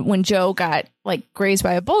 you know, when Joe got like grazed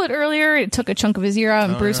by a bullet earlier, it took a chunk of his ear out,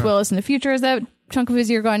 and Bruce Willis in the future has that chunk of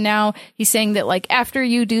his ear gone now. He's saying that like after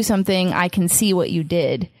you do something, I can see what you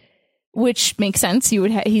did, which makes sense. You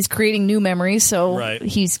would he's creating new memories, so Right.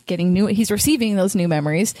 he's receiving those new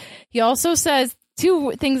memories. He also says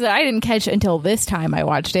two things that I didn't catch until this time I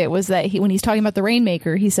watched it was that when he's talking about the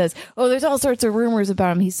Rainmaker, he says, "Oh, there's all sorts of rumors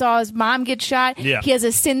about him. He saw his mom get shot. Yeah. He has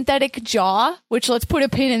a synthetic jaw," which let's put a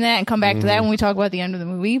pin in that and come back to that when we talk about the end of the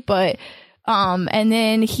movie. But and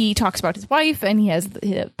then he talks about his wife, and he has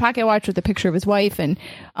a pocket watch with a picture of his wife, and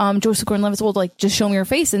Joseph Gordon-Levitt's will like, just show me her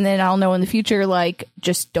face, and then I'll know in the future, like,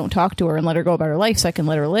 just don't talk to her and let her go about her life so I can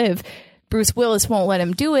let her live. Bruce Willis won't let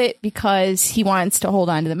him do it because he wants to hold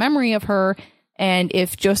on to the memory of her. And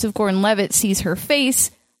if Joseph Gordon-Levitt sees her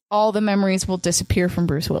face, all the memories will disappear from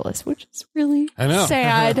Bruce Willis, which is really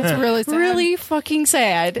sad. It's really sad. Really fucking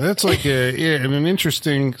sad. That's like an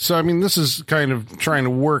interesting. So I mean, this is kind of trying to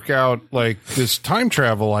work out like this time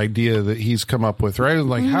travel idea that he's come up with, right? And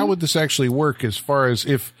like, how would this actually work? As far as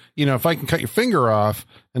if I can cut your finger off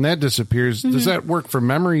and that disappears, does that work for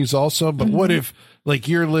memories also? But what if like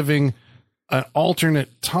you're living an alternate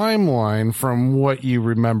timeline from what you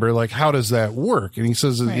remember? Like, how does that work? And he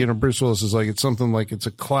says that, Bruce Willis is like, it's something like it's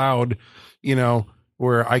a cloud,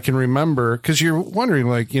 where I can remember, because you're wondering,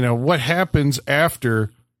 like, what happens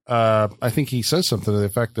after, I think he says something to the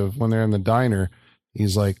effect of when they're in the diner,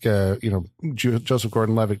 he's like, Joseph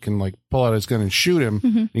Gordon-Levitt can like pull out his gun and shoot him.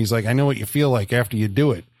 And he's like, I know what you feel like after you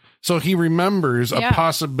do it. So he remembers a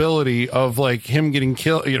possibility of like him getting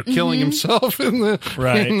killed, killing himself in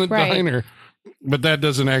the diner. But that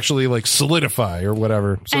doesn't actually like solidify or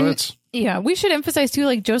whatever. So we should emphasize too,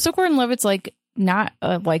 like, Joseph Gordon-Levitt's like not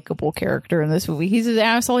a likable character in this movie. He's an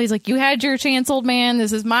asshole. He's like, you had your chance, old man.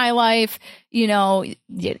 This is my life.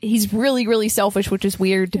 He's really, really selfish, which is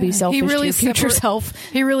weird to be selfish to your future self.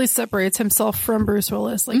 He really separates himself from Bruce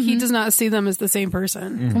Willis. Like, he does not see them as the same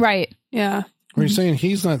person. Right. Yeah. Are you saying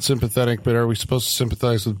he's not sympathetic, but are we supposed to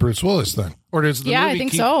sympathize with Bruce Willis then? Or does the movie I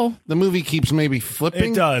think so. The movie keeps maybe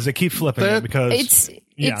flipping? It does. It keeps flipping it because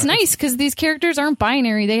it's nice because these characters aren't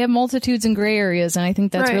binary. They have multitudes and gray areas, and I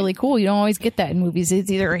think that's really cool. You don't always get that in movies. It's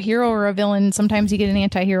either a hero or a villain. Sometimes you get an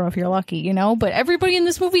anti-hero if you're lucky, But everybody in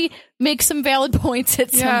this movie makes some valid points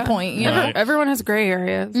at some point. Everyone has gray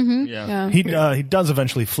areas. He does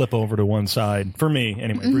eventually flip over to one side. For me,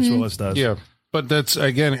 anyway, Bruce Willis does. Yeah. But that's,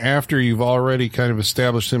 again, after you've already kind of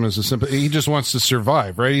established him as a sympathy. He just wants to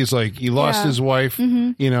survive, right? He's like, he lost his wife.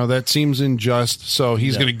 That seems unjust. So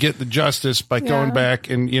he's going to get the justice by going back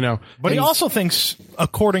and, But he also thinks,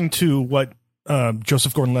 according to what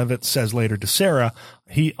Joseph Gordon-Levitt says later to Sarah,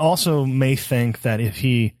 he also may think that if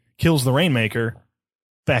he kills the Rainmaker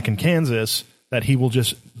back in Kansas, that he will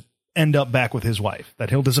just end up back with his wife, that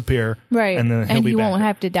he'll disappear, right? And then he'll be back. Won't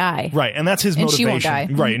have to die, right? And that's his motivation, she won't die.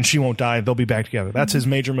 Right? And she won't die. They'll be back together. That's his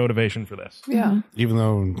major motivation for this. Yeah. Even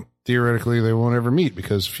though theoretically they won't ever meet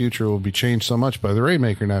because future will be changed so much by the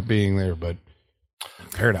Rainmaker not being there, but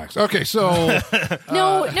paradox. Okay, so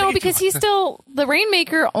no, because the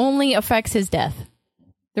Rainmaker only affects his death.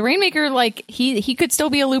 The Rainmaker, like, he could still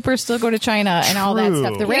be a looper, still go to China and all that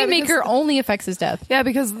stuff. The Rainmaker only affects his death. Yeah,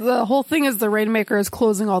 because the whole thing is the Rainmaker is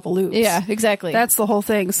closing all the loops. Yeah, exactly. That's the whole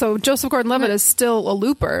thing. So Joseph Gordon-Levitt is still a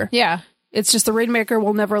looper. Yeah. It's just the Rainmaker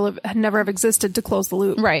will never have existed to close the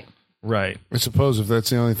loop. Right. Right. I suppose if that's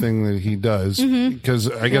the only thing that he does, because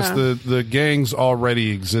I guess the gangs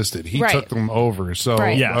already existed. He took them over. So, so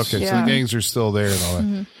the gangs are still there and all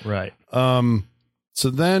that. Right. So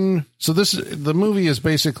the movie is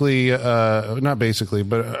basically, not basically,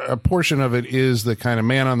 but a portion of it is the kind of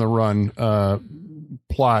man on the run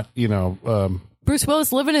plot, Bruce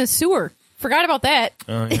Willis living in a sewer. Forgot about that.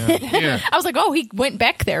 Yeah. I was like, oh, he went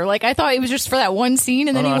back there. Like, I thought it was just for that one scene,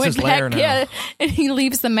 and then he went back. Yeah, and he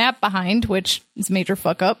leaves the map behind, which is a major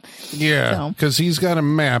fuck up. Yeah, because he's got a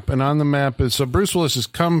map, and on the map is, so Bruce Willis has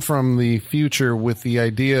come from the future with the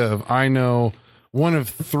idea of, I know one of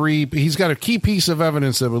three. He's got a key piece of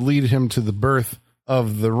evidence that would lead him to the birth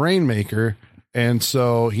of the Rainmaker. And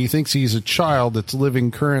so he thinks he's a child that's living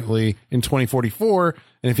currently in 2044.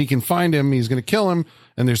 And if he can find him, he's going to kill him.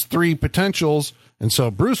 And there's three potentials. And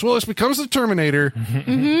so Bruce Willis becomes the Terminator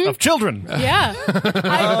of children. Yeah.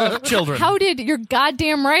 Of children. How did you're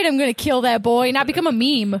goddamn right I'm going to kill that boy, not become a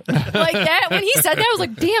meme. Like that. When he said that, I was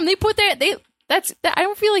like, damn, they put that. I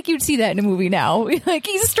don't feel like you'd see that in a movie now. Like,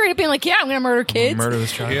 he's straight up being like, yeah, I'm going to murder kids. Murder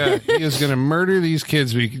this child. Yeah, he is going to murder these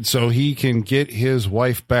kids so he can get his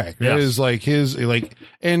wife back. That is like his, like,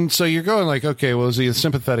 and so you're going like, okay, well, is he a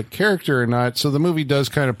sympathetic character or not? So the movie does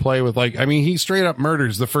kind of play with, like, I mean, he straight up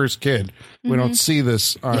murders the first kid. We don't see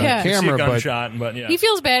this on camera, but he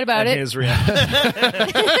feels bad about it. His reaction.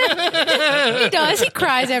 He does. He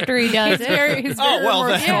cries after he does it. He's very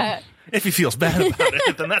remorseful. If he feels bad about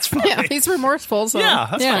it, then that's fine. Yeah, he's remorseful. So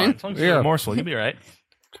that's fine. As long as you're remorseful, you'll be all right.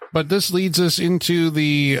 But this leads us into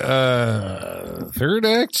the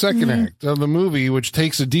second act of the movie, which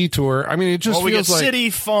takes a detour. I mean, it just we feels get like city,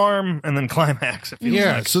 farm, and then climax. It feels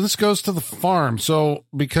like. So this goes to the farm. So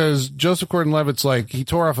because Joseph Gordon-Levitt's like, he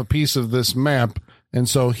tore off a piece of this map, and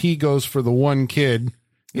so he goes for the one kid,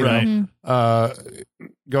 you know,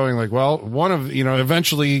 going like, well,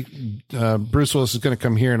 eventually Bruce Willis is going to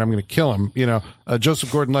come here and I'm going to kill him. You know,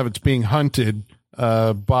 Joseph Gordon-Levitt's being hunted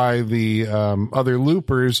by the other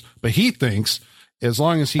loopers, but he thinks as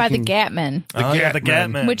long as he by can, the Gatmen, the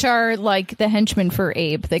Gatmen, which are like the henchmen for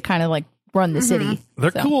Abe. They kind of like run the city.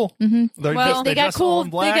 They're cool. Well, They got cool. They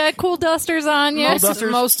got cool dusters on. Yeah,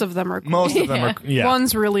 Most of them are cool. Most of them are. Yeah.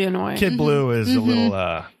 One's really annoying. Kid Blue is a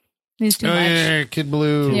little. he's too much. yeah, Kid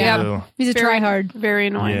Blue. Yeah. Blue. He's a tryhard. Very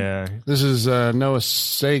annoying. Yeah. This is Noah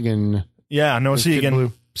Sagan. Yeah. Noah Kid Blue.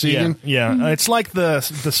 Segan. Segan? Yeah. It's like the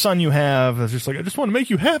son you have is just like, I just want to make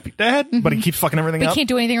you happy, Dad. But he keeps fucking everything But up. he can't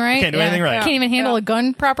do anything right. Can't do anything right. Can't even handle a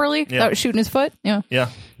gun properly without shooting his foot. Yeah. Yeah.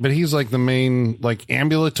 But he's like the main, like,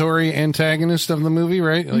 ambulatory antagonist of the movie,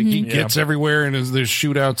 right? Like, he gets everywhere, and there's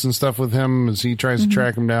shootouts and stuff with him as he tries to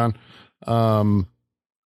track him down.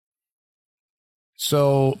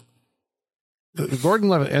 So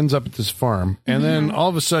Gordon-Levitt ends up at this farm, and then all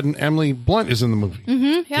of a sudden, Emily Blunt is in the movie.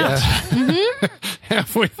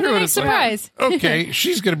 Halfway through, Nice it's like, surprise. okay,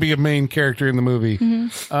 she's going to be a main character in the movie.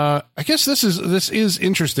 I guess this is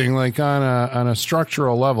interesting, like on a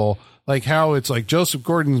structural level, like how it's like Joseph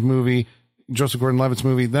Gordon-Levitt's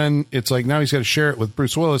movie. Then it's like now he's got to share it with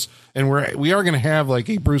Bruce Willis, and we are going to have like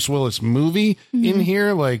a Bruce Willis movie in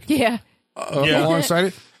here, like alongside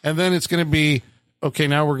it, and then it's going to be. Okay,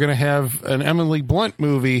 now we're going to have an Emily Blunt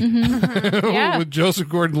movie with Joseph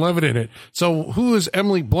Gordon-Levitt in it. So who is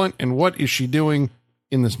Emily Blunt and what is she doing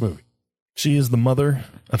in this movie? She is the mother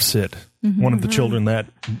of Sid, one of the children that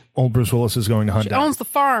old Bruce Willis is going to hunt She down. owns the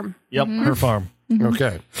farm. Yep, her farm.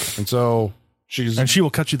 Okay. And so And she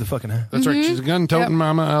will cut you the fucking head. that's right. She's a gun-toting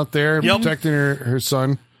mama out there protecting her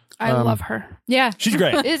son. I love her. Yeah. She's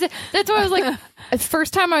great. That's why I was like, the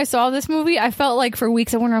first time I saw this movie, I felt like for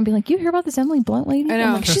weeks I went around being like, you hear about this Emily Blunt lady? I know.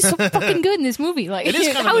 I'm like, she's so fucking good in this movie. Like, It is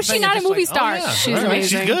kind of how the is she thing, not a it's movie like, star? oh, yeah, She's right,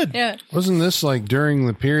 amazing. She's good. Yeah. Wasn't this like during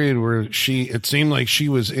the period where it seemed like she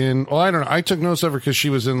was in, well, I don't know. I took notes of her because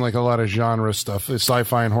she was in like a lot of genre stuff,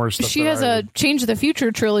 sci-fi and horror stuff. She that has I a read. Change of the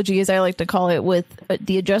Future trilogy, as I like to call it, with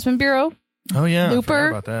the Adjustment Bureau, Oh, yeah. I forgot Looper,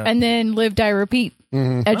 about that. and then Live, Die, Repeat,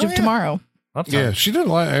 Edge of Tomorrow. Yeah, she did a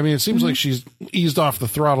lot. I mean, it seems like she's eased off the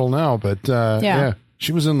throttle now, but yeah,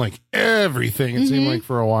 she was in like everything. It seemed like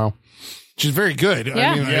for a while. She's very good.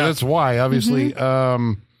 Yeah. I mean, that's why, obviously.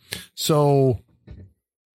 So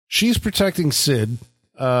she's protecting Sid.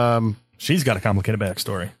 She's got a complicated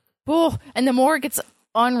backstory. Oh, and the more it gets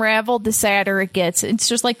unraveled, the sadder it gets. It's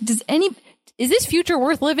just like, is this future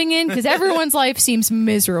worth living in? Because everyone's life seems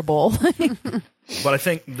miserable. But I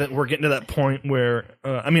think that we're getting to that point where,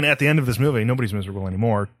 at the end of this movie, nobody's miserable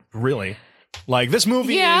anymore, really. Like, this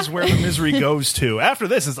movie is where the misery goes to. After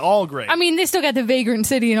this, it's all great. I mean, they still got the Vagrant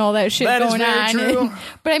City and all that shit That is going very on. true.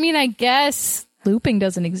 But I mean, I guess looping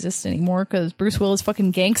doesn't exist anymore because Bruce Willis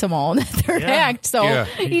fucking ganks them all in the third act. So Yeah,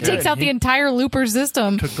 he takes out the entire looper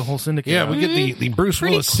system. Took the whole syndicate Yeah, out. we get the Bruce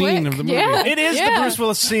Pretty Willis scene quick. of the movie. Yeah. It is the Bruce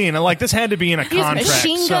Willis scene. And, like, this had to be in a contract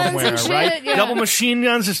machine guns somewhere, and shit, right? yeah. Double machine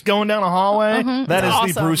guns just going down a hallway. That is the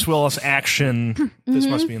awesome. Bruce Willis action. This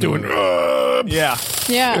must be in the Doing movie. Yeah.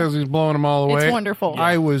 Yeah. because he's blowing them all away. It's wonderful.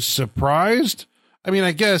 I was surprised. I mean,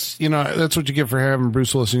 I guess, that's what you get for having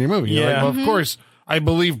Bruce Willis in your movie. You're like, Yeah. well, of course, I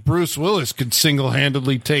believe Bruce Willis could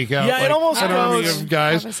single-handedly take out Yeah, it almost an army goes- of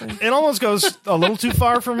guys. Obviously. It almost goes a little too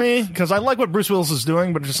far for me because I like what Bruce Willis is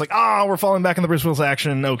doing, but it's just like, we're falling back in the Bruce Willis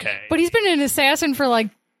action. Okay. But he's been an assassin for like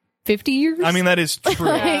 50 years. I mean, that is true for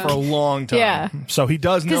a long time. Yeah. So he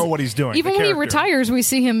does know what he's doing. Even the when he character. retires, we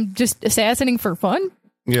see him just assassinating for fun.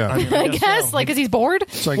 Yeah. I guess, like, because he's bored.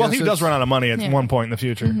 So I Well, guess he it's- does run out of money at one point in the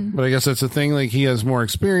future. But I guess that's the thing. Like, he has more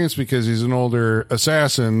experience because he's an older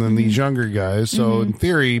assassin than these younger guys. So in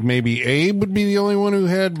theory, maybe Abe would be the only one who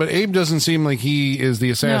had, but Abe doesn't seem like he is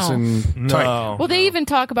the assassin type. No. Well, they even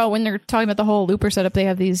talk about when they're talking about the whole looper setup, they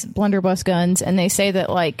have these blunderbuss guns, and they say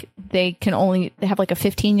that, like, they can only have, like, a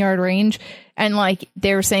 15-yard range. And, like,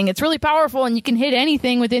 they were saying it's really powerful and you can hit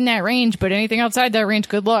anything within that range, but anything outside that range,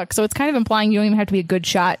 good luck. So it's kind of implying you don't even have to be a good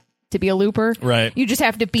shot to be a looper. Right. You just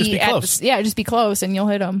have to be, Just be at close. just be close and you'll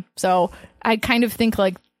hit them. So I kind of think,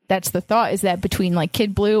 like, that's the thought, is that between, like,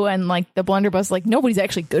 Kid Blue and, like, the blunderbuss, like, nobody's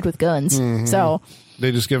actually good with guns. So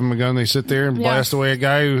They just give him a gun, they sit there and blast away a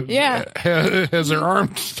guy who has their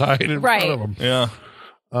arms tied in front of him. Yeah.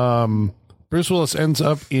 Bruce Willis ends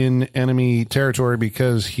up in enemy territory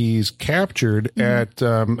because he's captured at,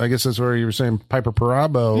 I guess that's where you were saying Piper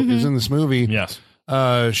Perabo is in this movie. Yes.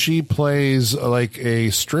 She plays like a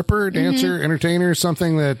stripper, dancer, entertainer,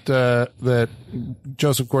 something that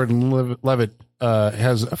Joseph Gordon-Levitt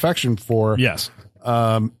has affection for. Yes.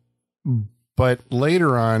 But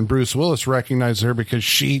later on, Bruce Willis recognizes her because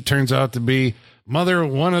she turns out to be mother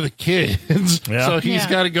of one of the kids. Yeah. So he's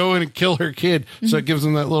got to go in and kill her kid. So it gives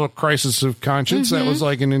him that little crisis of conscience. That was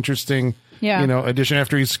like an interesting, addition.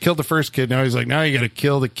 After he's killed the first kid, now he's like, now you got to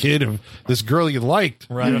kill the kid of this girl you liked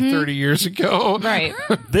 30 years ago. Right.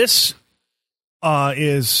 This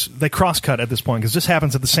is, they cross-cut at this point because this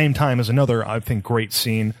happens at the same time as another, I think, great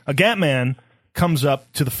scene. A Gatman comes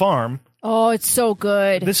up to the farm. Oh, it's so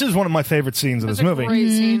good. This is one of my favorite scenes of this movie. Great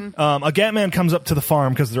scene. A Gatman comes up to the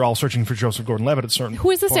farm because they're all searching for Joseph Gordon-Levitt at a certain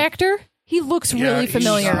Who is this point. actor? He looks really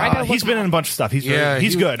familiar. He's been in a bunch of stuff. He's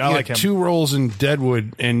good. I like him. 2 roles in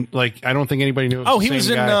Deadwood, and like I don't think anybody knew. He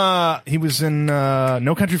was in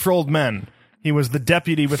No Country for Old Men. He was the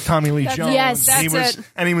deputy with Tommy Lee Jones. Yes, that's it.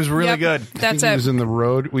 And he was really good. That's He it. was in The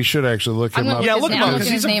Road. We should actually look him up. Yeah, look him up Look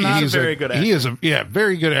because his name up. he's a very good actor. He is a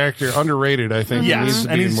very good actor. Underrated, I think. Yes. He needs to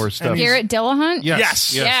And be in he's- more and stuff. Garrett Dillahunt?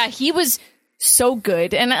 Yes. Yeah, he was so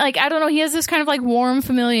good. And like, I don't know, he has this kind of like warm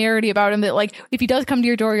familiarity about him that like, if he does come to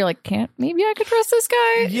your door, you're like, maybe I could trust this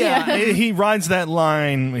guy? Yeah, he rides that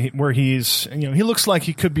line where he's, he looks like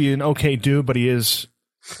he could be an okay dude, but he is,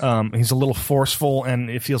 he's a little forceful,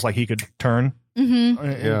 and it feels like he could turn. In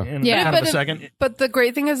kind of a second. But the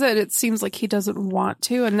great thing is that it seems like he doesn't want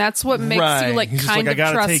to, and that's what makes you like He's just kind like, of I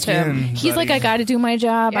gotta trust take him. in, He's like, buddy. I got to do my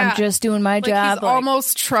job. Yeah. I'm just doing my Like job. he's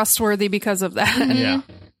almost trustworthy because of that. Yeah.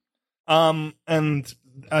 And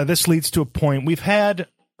this leads to a point. We've had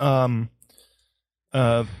Emily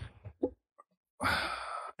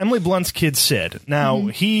Blunt's kid Sid. Now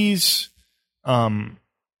he's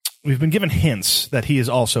we've been given hints that he is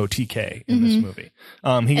also TK in this movie. He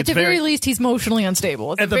At gets the very least, he's emotionally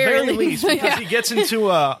unstable. at the very least, because he gets into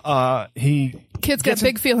Kids got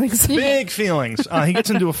big feelings. big feelings. He gets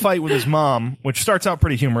into a fight with his mom, which starts out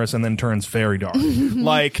pretty humorous and then turns very dark.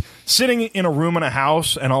 Like sitting in a room in a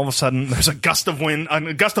house, and all of a sudden there's a gust of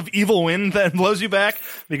evil wind that blows you back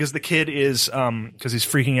because the kid is because he's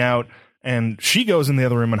freaking out, and she goes in the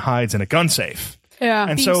other room and hides in a gun safe. Yeah.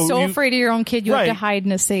 And Being so you- afraid of your own kid, you have to hide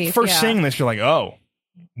in a safe. First seeing this, you're like, oh,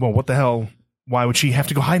 well, what the hell? Why would she have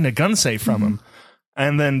to go hide in a gun safe from him?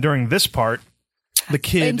 And then during this part, the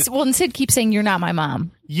kid... And Sid keeps saying, you're not my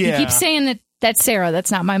mom. Yeah. He keeps saying that's Sarah,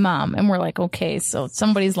 that's not my mom. And we're like, okay, so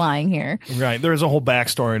somebody's lying here. Right. There's a whole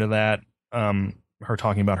backstory to that. Her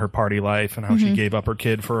talking about her party life and how she gave up her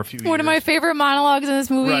kid for a few years. One of my favorite monologues in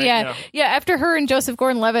this movie. Right, yeah. After her and Joseph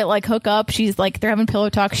Gordon-Levitt like hook up, she's like, they're having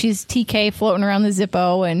pillow talk. She's TK floating around the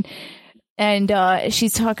Zippo, and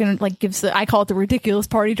she's talking like I call it the ridiculous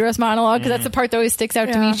party dress monologue because that's the part that always sticks out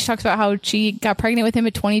to me. She talks about how she got pregnant with him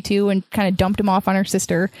at 22 and kind of dumped him off on her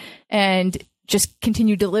sister and just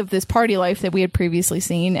continued to live this party life that we had previously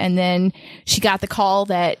seen. And then she got the call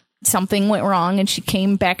that something went wrong, and she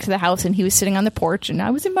came back to the house, and he was sitting on the porch, and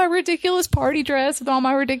I was in my ridiculous party dress with all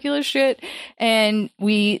my ridiculous shit, and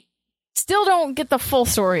we still don't get the full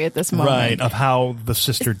story at this moment. Right, of how the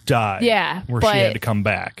sister died. Yeah, where she had to come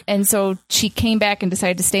back. And so she came back and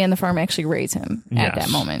decided to stay on the farm and actually raise him at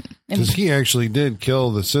that moment. And Because he actually did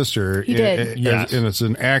kill the sister. He did. Yes. And it's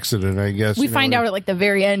an accident, I guess. we find out at like the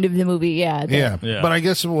very end of the movie, that- Yeah. Yeah. But I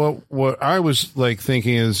guess what I was like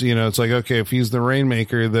thinking is, it's like, okay, if he's the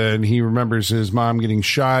rainmaker, then he remembers his mom getting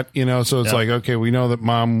shot, so it's like, okay, we know that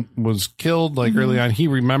mom was killed like early on. He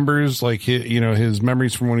remembers like his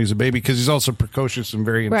memories from when he was a baby because he's also precocious and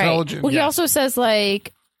very intelligent. Well, he also says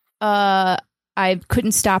like, I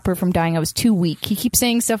couldn't stop her from dying. I was too weak. He keeps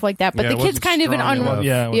saying stuff like that, but Yeah, the it kid's wasn't kind of an strong enough.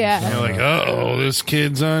 Yeah. You're like, oh, this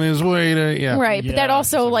kid's on his way to, right. But that Yeah.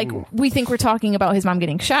 also like we think we're talking about his mom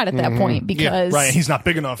getting shot at that point because Right, he's not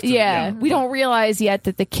big enough to... we don't realize yet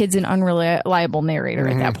that the kid's an unreliable narrator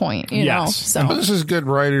at that point. You know, Yes. so But this is good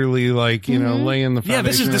writerly, like, laying the foundation. Yeah,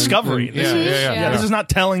 this is discovery. And- This is, Yeah. this is not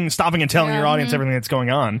stopping and telling your audience everything that's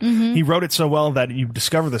going on. He wrote it so well that you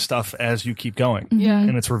discover the stuff as you keep going. Yeah.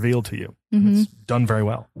 And it's revealed to you. It's done very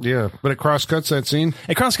well. Yeah, but it crosscuts that scene.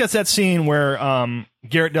 It crosscuts that scene where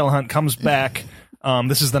Garrett Dillahunt comes back.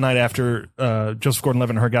 This is the night after Joseph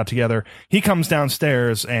Gordon-Levitt and her got together. He comes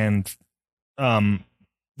downstairs and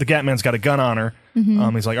the Gatman's got a gun on her.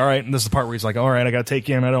 He's like, all right. And this is the part where he's like, all right, I got to take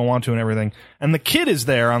you in. I don't want to and everything. And the kid is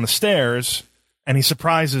there on the stairs and he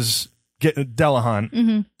surprises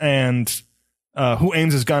Dillahunt. And who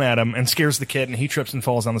aims his gun at him and scares the kid, and he trips and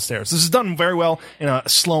falls down the stairs. This is done very well in a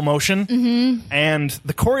slow motion, and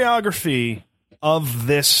the choreography of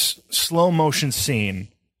this slow motion scene,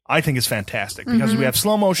 I think, is fantastic because we have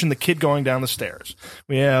slow motion, the kid going down the stairs.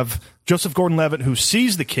 We have Joseph Gordon-Levitt who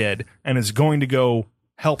sees the kid and is going to go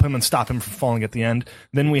help him and stop him from falling at the end.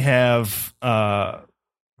 Then we have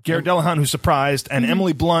Garrett Delahunt, who's surprised, and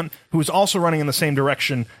Emily Blunt, who is also running in the same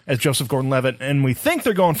direction as Joseph Gordon-Levitt, and we think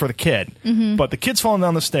they're going for the kid. But the kid's falling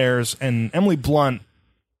down the stairs, and Emily Blunt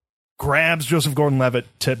grabs Joseph Gordon-Levitt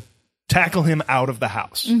to tackle him out of the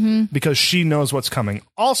house because she knows what's coming.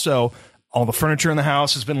 Also, all the furniture in the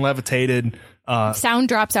house has been levitated. Sound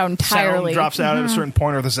drops out entirely. Sound drops out at a certain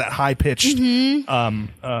point, or there's that high-pitched beeping,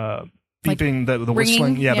 the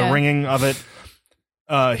whistling, the ringing of it.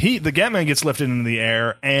 The Gatman gets lifted into the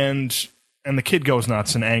air, and the kid goes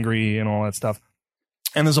nuts and angry and all that stuff.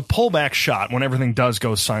 And there's a pullback shot when everything does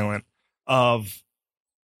go silent of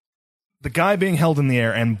the guy being held in the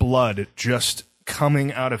air and blood just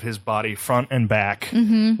coming out of his body, front and back,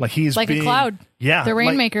 like he's like being, a cloud. Yeah, the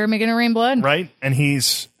Rainmaker making it rain blood, right? And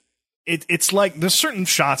it's like there's certain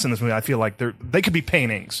shots in this movie I feel like they could be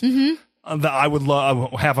paintings that I would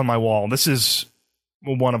have on my wall. This is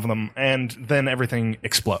one of them, and then everything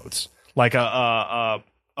explodes like an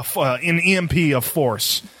EMP of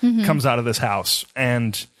force comes out of this house,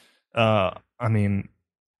 and and then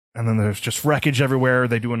there's just wreckage everywhere.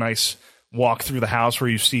 They do a nice walk through the house where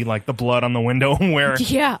you see like the blood on the window where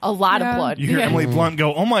a lot of blood. You hear Emily Blunt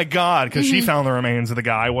go, "Oh my God," because she found the remains of the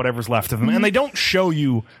guy, whatever's left of him, and they don't show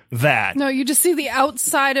you that. No, you just see the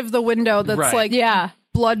outside of the window that's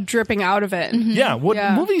blood dripping out of it. Yeah,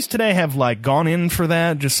 movies today have like gone in for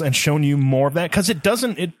that and shown you more of that because it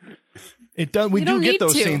doesn't. It does. We do get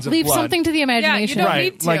those scenes of leave blood. something to the imagination, you don't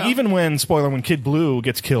right? need to. Like even when Kid Blue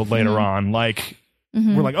gets killed later on, like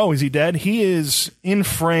we're like, oh, is he dead? He is in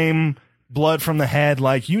frame, blood from the head.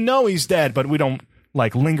 Like he's dead, but we don't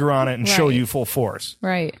like linger on it and show you full force.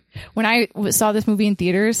 Right. When I saw this movie in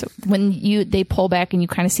theaters, when they pull back and you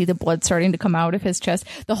kind of see the blood starting to come out of his chest,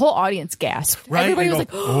 the whole audience gasped. Right? Everybody was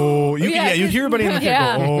like, "Oh!" You hear everybody in the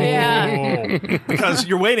theater go, "Oh!" Because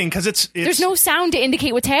you're waiting because it's there's no sound to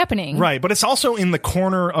indicate what's happening. Right, but it's also in the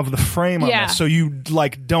corner of the frame on this, so you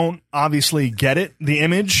like don't obviously get it, the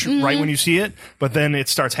image right when you see it, but then it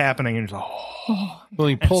starts happening and you're like, oh. Well,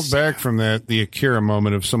 he pulled back from that, the Akira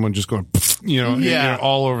moment of someone just going,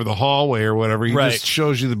 all over the hallway or whatever. He just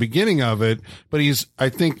shows you the beginning of it. But I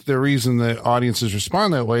think the reason that audiences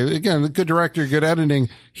respond that way, again, the good director, good editing,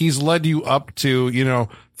 he's led you up to,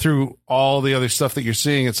 through all the other stuff that you're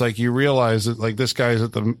seeing. It's like you realize that like this guy's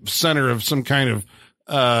at the center of some kind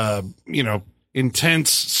of,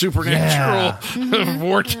 intense supernatural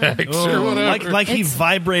vortex or whatever. Like he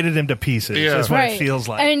vibrated him to pieces. Yeah. That's what it feels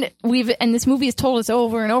like. And this movie has told us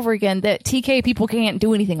over and over again that TK people can't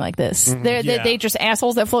do anything like this. They just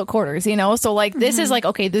assholes that float quarters, So like this is like,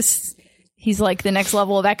 okay, he's like the next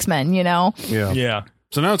level of X-Men, Yeah. Yeah.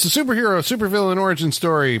 So now it's a supervillain origin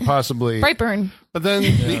story, possibly. Brightburn. But then,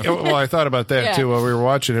 I thought about that too while we were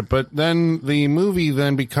watching it. But then the movie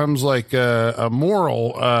then becomes like a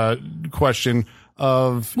moral question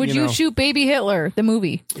of would you shoot Baby Hitler, the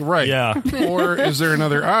movie? Right. Yeah. Or is there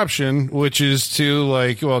another option, which is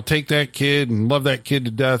to take that kid and love that kid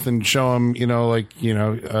to death and show him,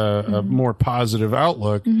 a more positive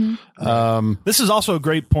outlook. This is also a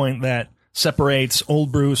great point that separates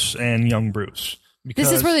old Bruce and young Bruce.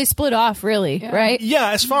 This is where they split off, really, right?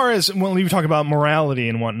 Yeah, as far as when we talk about morality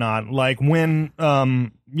and whatnot, like when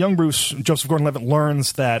young Bruce, Joseph Gordon-Levitt,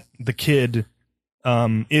 learns that the kid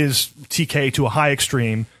is TK to a high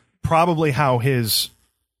extreme, probably how his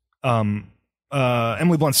Emily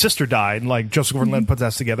Blunt's sister died, like Joseph Gordon-Levitt puts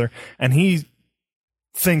that together, and he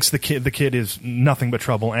thinks the kid is nothing but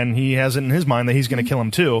trouble, and he has it in his mind that he's going to kill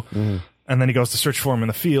him too. And then he goes to search for him in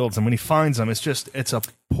the fields, and when he finds him, it's a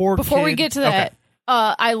poor Before kid. we get to that,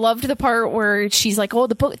 I loved the part where she's like, "Oh,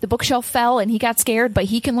 the bookshelf fell, and he got scared, but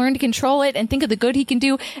he can learn to control it and think of the good he can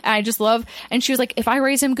do." And I just love. And she was like, "If I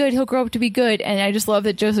raise him good, he'll grow up to be good." And I just love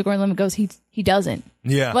that Joseph Gordon-Levitt goes, "He doesn't."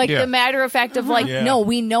 Yeah, the matter of fact of like, no,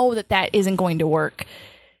 we know that isn't going to work.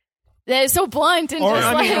 That is so blunt and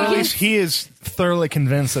at least he is thoroughly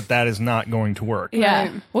convinced that is not going to work. Yeah.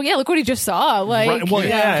 Right. Well, yeah. Look what he just saw. Like, right. Well,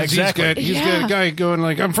 yeah, exactly. He's got a guy going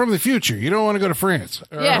like, "I'm from the future. You don't want to go to France."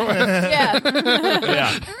 Yeah.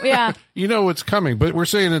 You know what's coming, but we're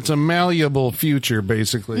saying it's a malleable future,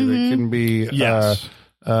 basically. That can be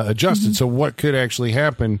adjusted. So what could actually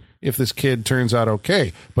happen if this kid turns out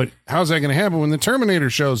okay? But how's that going to happen when the Terminator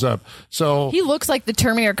shows up? So He looks like the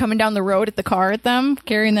Terminator coming down the road at the car at them,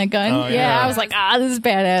 carrying that gun. Oh, yeah. I was like, this is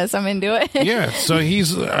badass. I'm into it. yeah, so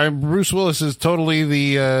he's Bruce Willis is totally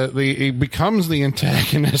he becomes the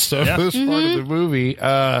antagonist of this part of the movie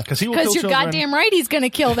Because he will kill Because you're children. goddamn right he's going to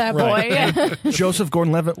kill that boy. Yeah. Joseph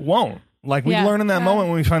Gordon-Levitt won't. Like we Yeah. learn in that moment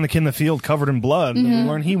when we find the kid in the field covered in blood, and we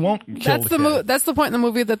learn he won't kill That's the kid. That's the point in the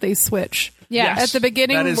movie that they switch. Yeah. Yes. At the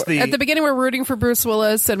beginning, That is at the beginning, we're rooting for Bruce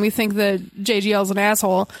Willis, and we think that JGL's an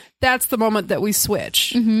asshole. That's the moment that we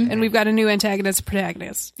switch, and we've got a new antagonist,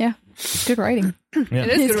 protagonist. Yeah. It's good writing. It is It's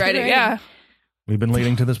good good writing. writing. Yeah. We've been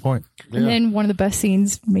leading to this point. And then one of the best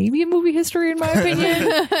scenes, maybe in movie history, in my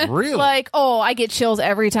opinion. really. Like, I get chills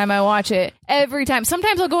every time I watch it. Every time.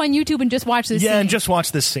 Sometimes I'll go on YouTube and just watch this Yeah, scene. and just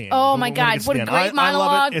watch this scene. Oh, my When it God, gets what to a the end. great I love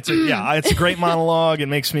monologue. it. It's a great monologue. It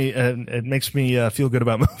makes me feel good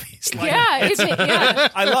about movies. Like, yeah.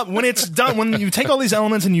 I love when it's done. When you take all these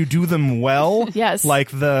elements and you do them well. Yes. Like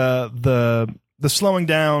the slowing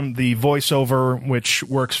down, the voiceover, which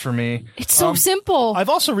works for me. It's so simple. I've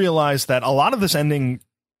also realized that a lot of this ending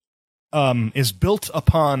is built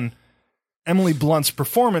upon Emily Blunt's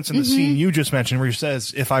performance in the scene you just mentioned, where she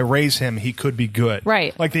says, "If I raise him, he could be good."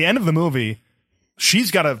 Right. Like the end of the movie, she's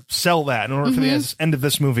got to sell that in order for the end of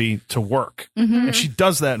this movie to work, and she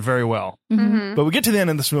does that very well. But we get to the end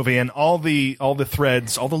of this movie, and all the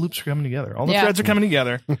threads, all the loops are coming together. All the Yeah. threads are coming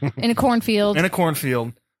together In a cornfield. in a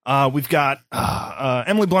cornfield. We've got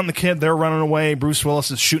Emily Blunt and the kid. They're running away. Bruce Willis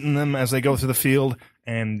is shooting them as they go through the field.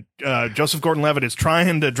 And Joseph Gordon-Levitt is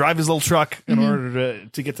trying to drive his little truck in order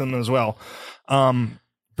to get them as well.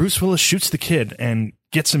 Bruce Willis shoots the kid and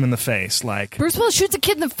gets him in the face. Like Bruce Willis shoots a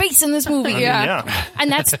kid in the face in this movie. yeah.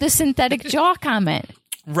 And that's the synthetic jaw comment.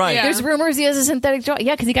 Right. Yeah. There's rumors he has a synthetic jaw.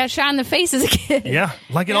 Yeah, because he got shot in the face as a kid. Yeah.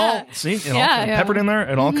 Like it all, see, it all Yeah. peppered in there.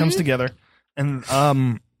 It all comes together. And,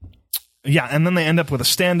 and then they end up with a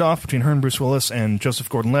standoff between her and Bruce Willis and Joseph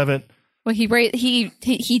Gordon-Levitt. Well, he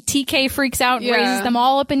TK freaks out and Yeah. raises them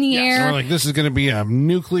all up in the So air. we're like, this is going to be a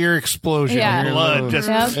nuclear explosion. Yeah. Here. Blood,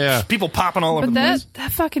 just Yeah. people popping all over But the place.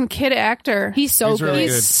 that fucking kid actor, He's so He's good. really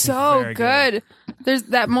he's good. so Very good. There's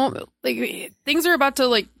that moment, like things are about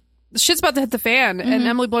to the shit's about to hit the fan, and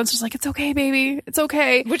Emily Blunt's just like, "It's okay, baby, it's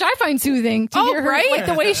okay." Which I find soothing to hear her. right? Like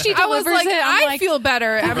the way she I was delivers like, it. I'm I like, feel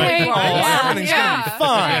better. Emily okay, Blunt. everything's gonna be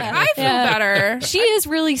fine. I feel better. she is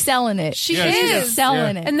really selling it. She Yeah, she is is.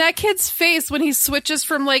 selling it. And that kid's face when he switches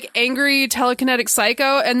from like angry telekinetic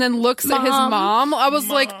psycho and then looks at his mom, I was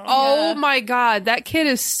like, "Oh my god, that kid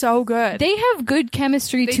is so good." They have good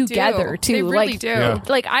chemistry They together do. too. They really like, do. Yeah.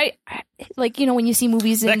 Like when you see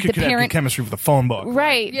movies That and could the have parent. chemistry with the phone book.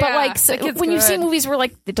 Right, but Yeah, like that kid's when you see good. movies where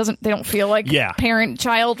like they don't feel like Yeah. parent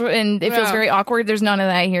child and it feels Yeah. very awkward. There's none of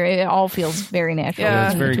that here. It all feels very natural. Yeah.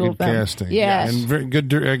 It's between very the two good of them. casting. Yeah. And very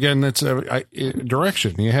good. Again, that's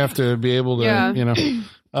direction. You have to be able to, Yeah.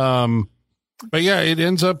 But yeah, it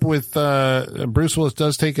ends up with Bruce Willis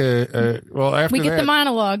does take after We get that, the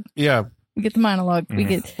monologue. yeah. We get the monologue. We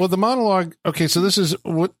get Well, the monologue. Okay, so this is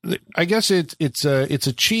what I guess it's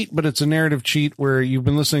a cheat, but it's a narrative cheat where you've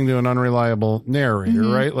been listening to an unreliable narrator,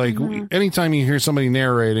 right? Like anytime you hear somebody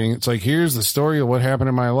narrating, it's like here's the story of what happened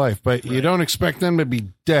in my life, but you don't expect them to be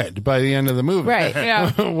dead by the end of the movie, right.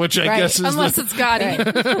 Yeah. Which I Right. guess is Unless it's Gotti.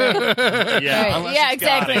 Yeah. Right. unless Yeah, it's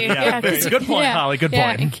got exactly. it. Yeah. Yeah. Good point, Yeah. Holly. Good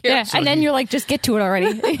Yeah. point. Yeah, and then you're like, just get to it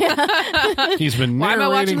already. he's been Why am I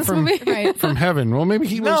watching narrating this from movie? Right. from heaven. Well, maybe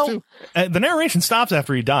he was No, too. the narration stops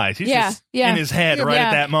after he dies. He's Yeah, just yeah. in his head right Yeah.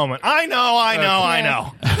 at that moment. I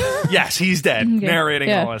know. Yes, he's dead. Narrating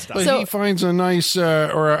Yeah. all that stuff. But So- he finds a nice,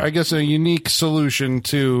 or I guess a unique solution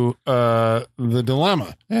to the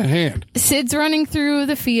dilemma at hand. Sid's running through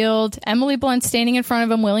the field. Emily Blunt standing in front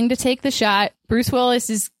of him, willing to take the shot. Bruce Willis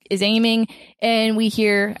is aiming, and we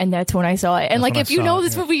hear, and that's when I saw it. And like, when I if you saw know it,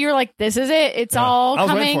 this yeah. movie, you're like, this is it. It's all I was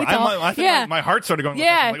coming. waiting for it. It's all- I think my heart started going.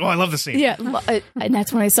 Yeah. I'm like, oh, I love this scene. Yeah, and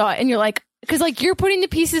that's when I saw it, and you're like, because like you're putting the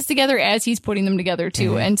pieces together as he's putting them together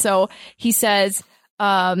too. And so he says,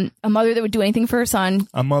 a mother that would do anything for her son,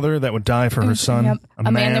 A mother that would die for her son. Yep.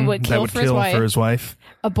 A man that would kill for his wife.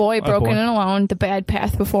 A boy broken boy. and alone, the bad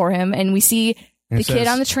path before him, and we see the It kid says-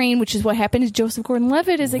 on the train, which is what happened to Joseph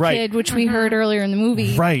Gordon-Levitt as a Right. kid, which we heard earlier in the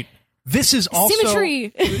movie. Right. This is also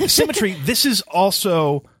Symmetry. Symmetry. This is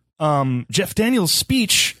also Jeff Daniels'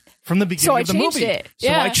 speech from the beginning So I of the changed movie. it. So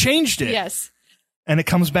Yeah. I changed it. Yes. And it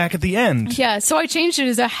comes back at the end. Yeah. So I changed it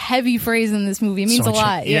as a heavy phrase in this movie. It means So a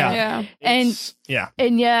lot. yeah. Yeah. And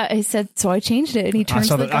Yeah. I said, so I changed it, and he I turns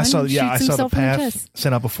saw the the gun, I saw and the shoots path himself in the chest.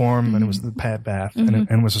 set up before him, and it was the path, and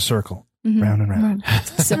it was a circle. Round and round.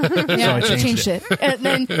 So, yeah, I so changed changed it. And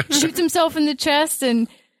then shoots himself in the chest. And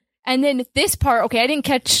then this part, okay, I didn't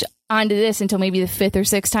catch onto this until maybe the 5th or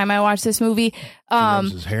 6th time I watched this movie.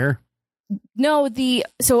 Loves his hair. No,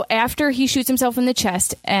 so after he shoots himself in the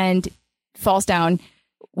chest and falls down,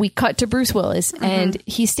 we cut to Bruce Willis and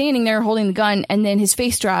he's standing there holding the gun, and then his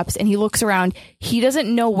face drops and he looks around. He doesn't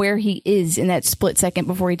know where he is in that split second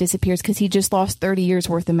before he disappears because he just lost 30 years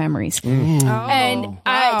worth of memories. And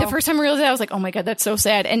the first time I realized that, I was like, oh my God, that's so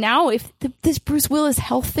sad. And now if this Bruce Willis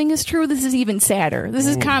health thing is true, this is even sadder. This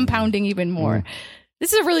is compounding even more.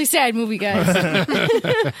 This is a really sad movie, guys.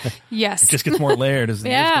 Yes. It just gets more layered as the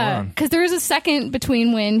years go on. Because there is a second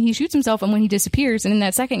between when he shoots himself and when he disappears. And in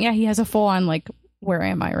that second, he has a full on, like, where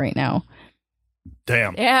am I right now?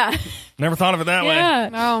 Damn. Yeah. Never thought of it that way. Yeah.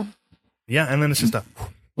 Oh. Yeah, and then it's just a...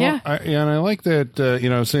 Yeah. And I like that,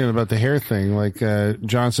 I was saying about the hair thing, like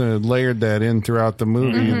Johnson had layered that in throughout the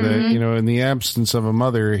movie that, in the absence of a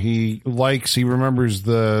mother, he remembers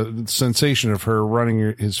the sensation of her running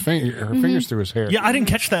her fingers through his hair. Yeah, I didn't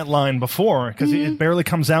catch that line before because it barely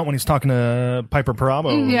comes out when he's talking to Piper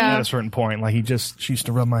Perabo at a certain point. Like she used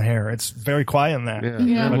to rub my hair. It's very quiet in that.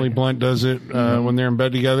 Yeah. Emily Blunt does it when they're in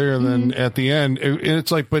bed together, and then at the end, it's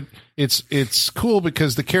like, but it's cool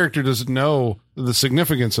because the character doesn't know the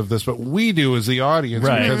significance of this, but we do as the audience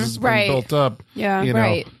because it's been built up,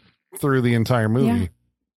 through the entire movie. Yeah.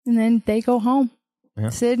 And then they go home. Yeah.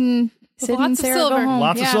 Sid and Sarah go home.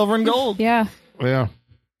 Lots of silver and gold. Yeah. Yeah.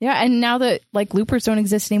 Yeah, and now that, like, loopers don't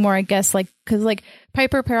exist anymore, I guess, like, because, like,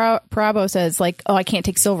 Piper Perabo says, like, oh, I can't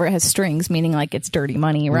take silver, it has strings, meaning, like, it's dirty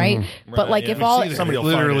money, right? But, like, if all... Somebody will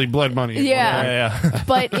literally find it. blood money. Yeah.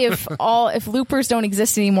 But if loopers don't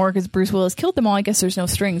exist anymore because Bruce Willis killed them all, I guess there's no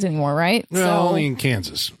strings anymore, right? Well, only in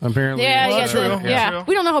Kansas, apparently. Yeah, true. Yeah.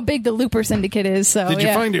 We don't know how big the looper syndicate is, so, Did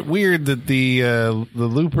you find it weird that the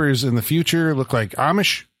loopers in the future look like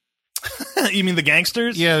Amish? You mean the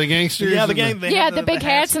gangsters? Yeah, the gangsters. Yeah, the gang. the big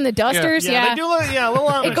hats and the dusters. Yeah, they do look, a little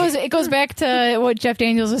Amish. It goes back to what Jeff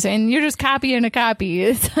Daniels was saying. You're just copying a copy.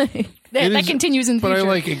 It's like, that continues in the future. But I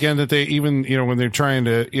like, again, that they even, when they're trying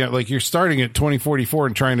to, like, you're starting at 2044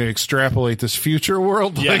 and trying to extrapolate this future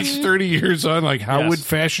world, like 30 years on, like, how would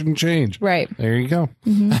fashion change? Right. There you go.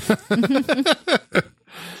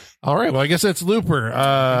 All right. Well, I guess that's Looper.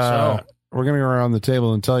 We're going to go around the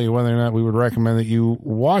table and tell you whether or not we would recommend that you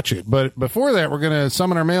watch it. But before that, we're going to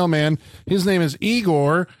summon our mailman. His name is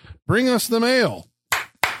Igor. Bring us the mail.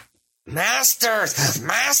 Masters,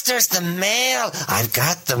 the mail. I've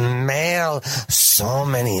got the mail. So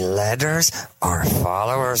many letters. Our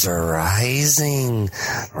followers are rising.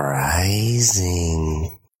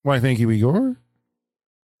 Why, thank you, Igor.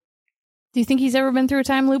 Do you think he's ever been through a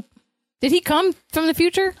time loop? Did he come from the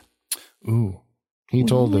future? Ooh. He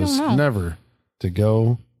told us never to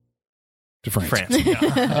go to France.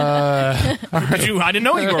 Yeah. I didn't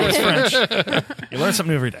know Igor was French. You learn something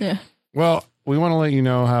new every day. Yeah. Well, we want to let you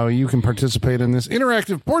know how you can participate in this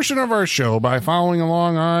interactive portion of our show by following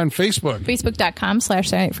along on Facebook.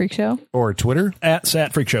 Facebook.com/Saturday Night Freak Show. Or Twitter.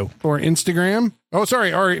 @Sat Freak Show. Or Instagram. Oh,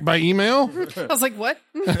 sorry. Or by email. I was like, what?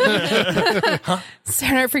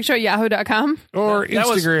 SaturdayNightFreakShow@yahoo.com. Or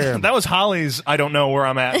Instagram. That was Holly's I don't know where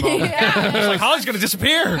I'm at moment. It's like, Holly's going to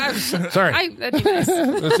disappear. Sorry. That'd be nice.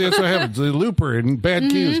 That's what happens. The looper and bad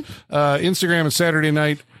cues. Instagram is Saturday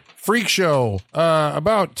Night Freak Show.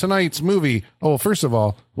 About tonight's movie. Oh, first of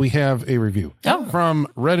all, we have a review from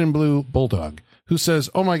Red and Blue Bulldog, who says,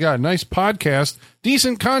 oh my God, nice podcast,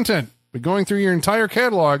 decent content. But going through your entire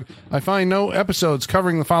catalog, I find no episodes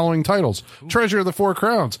covering the following titles: Treasure of the Four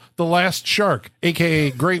Crowns, The Last Shark,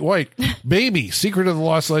 a.k.a. Great White, Baby, Secret of the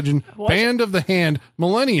Lost Legend, Band of the Hand,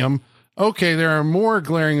 Millennium. Okay, there are more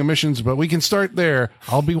glaring omissions, but we can start there.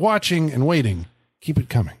 I'll be watching and waiting. Keep it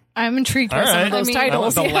coming. I'm intrigued by some of those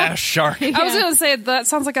titles. The Last Shark. I was going to say, that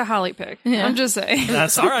sounds like a Holly pick. Yeah. I'm just saying.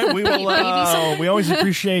 That's all right. We will. We always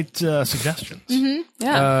appreciate suggestions.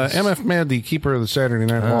 Yeah. MF Mad, the keeper of the Saturday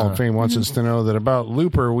Night Hall of Fame, wants us to know that about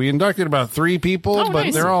Looper, we inducted about 3 people, but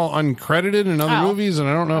nice. they're all uncredited in other movies, and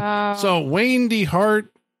I don't know. So Wayne D. Hart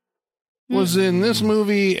was in this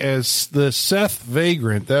movie as the Seth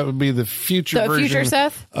Vagrant. That would be the future version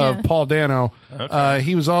Seth? of Paul Dano. Okay.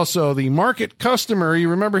 He was also the market customer.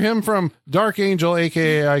 You remember him from Dark Angel,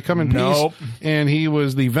 a.k.a. I Come in Peace. And he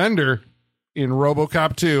was the vendor in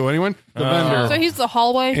RoboCop 2. Anyone? The vendor. So he's the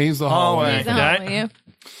hallway? He's the hallway. He's the hallway,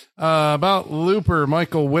 about Looper,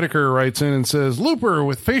 Michael Whitaker writes in and says, Looper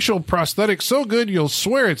with facial prosthetics so good you'll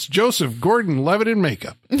swear it's Joseph Gordon-Levitt in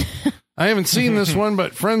makeup. I haven't seen this one,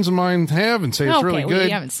 but friends of mine have and say it's really good.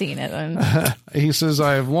 We haven't seen it. Then. He says,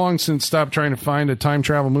 I have long since stopped trying to find a time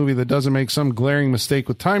travel movie that doesn't make some glaring mistake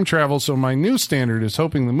with time travel, so my new standard is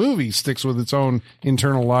hoping the movie sticks with its own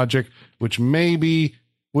internal logic, which may be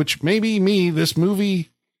this movie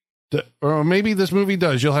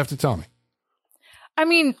does. You'll have to tell me. I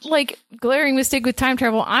mean, like, glaring mistake with time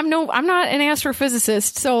travel. I'm not an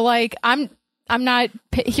astrophysicist, so like I'm not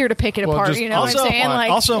here to pick it apart. You know what I'm saying?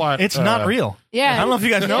 Like, it's not real. Yeah. I don't know if you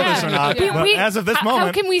guys know this or not, but as of this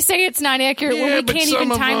moment, how can we say it's not accurate when we can't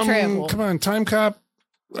even time travel? Come on, Time Cop.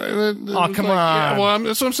 Oh, come on. Yeah, well,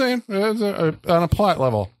 that's what I'm saying. On a plot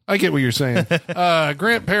level, I get what you're saying.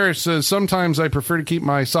 Grant Parrish says, sometimes I prefer to keep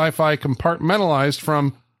my sci-fi compartmentalized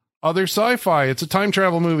from other sci-fi. It's a time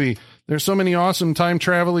travel movie. There's so many awesome time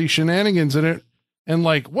travel-y shenanigans in it. And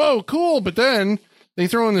like, whoa, cool. But then they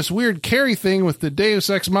throw in this weird Carrie thing with the Deus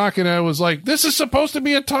Ex Machina. I was like, this is supposed to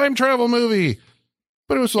be a time travel movie.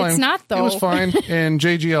 But it was fine. It's not, though. It was fine. And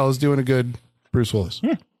JGL is doing a good Bruce Willis.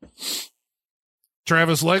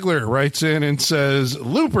 Travis Legler writes in and says,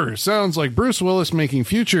 Looper sounds like Bruce Willis making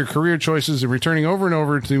future career choices and returning over and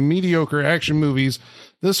over to mediocre action movies.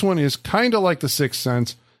 This one is kind of like The Sixth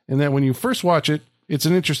Sense in that when you first watch it, it's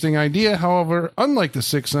an interesting idea. However, unlike The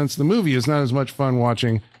Sixth Sense, the movie is not as much fun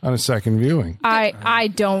watching on a second viewing. I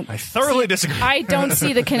thoroughly disagree. I don't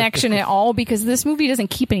see the connection at all because this movie doesn't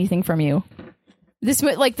keep anything from you.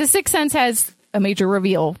 Like The Sixth Sense has a major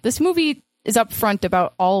reveal. This movie is upfront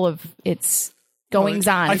about all of its goings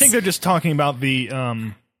on. I think they're just talking about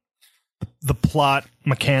the plot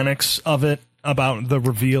mechanics of it, about the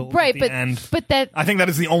reveal right, at the end. But that I think that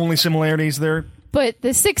is the only similarities there. But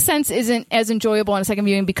The Sixth Sense isn't as enjoyable on a second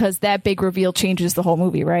viewing because that big reveal changes the whole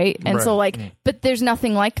movie, right? And so, like, but there's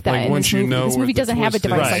nothing like that in this movie. This movie doesn't have a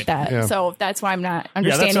device like that. Yeah. So that's why I'm not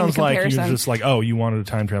understanding the comparison. Like you're just like, oh, you wanted a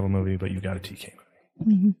time travel movie, but you got a TK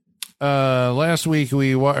Mm-hmm. movie. Last week,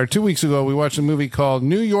 or 2 weeks ago, we watched a movie called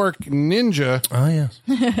New York Ninja. Oh,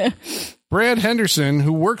 yes. Brad Henderson,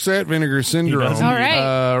 who works at Vinegar Syndrome,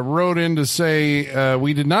 wrote in to say,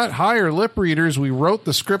 we did not hire lip readers. We wrote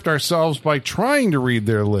the script ourselves by trying to read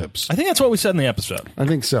their lips. I think that's what we said in the episode. I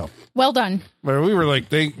think so. Well done. But we were like,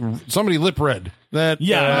 somebody lip read. That,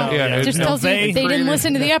 it just tells you they didn't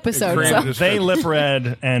listen to the episode. So. They lip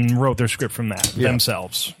read and wrote their script from that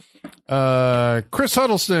themselves. Chris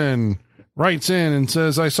Huddleston writes in and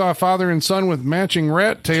says, I saw father and son with matching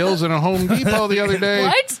rat tails in a Home Depot the other day.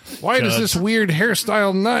 What? Why does this weird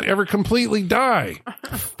hairstyle not ever completely die?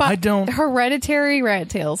 Hereditary rat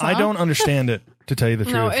tails. Huh? I don't understand it, to tell you the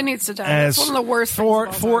truth. No, it needs to die. It's one of the worst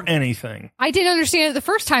for anything. I didn't understand it the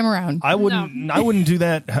first time around. I wouldn't do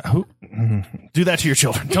that. Do that to your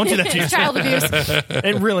children. Don't do that to your child abuse.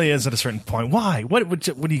 It really is at a certain point. Why? What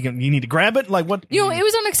do you need to grab it? Like what? You know, it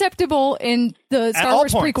was unacceptable in the Star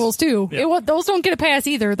Wars prequels too. Yeah. Those don't get a pass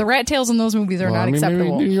either. The rat tails in those movies are not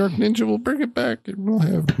acceptable. Maybe New York Ninja will bring it back. It will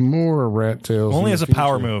have more rat tails. Only as a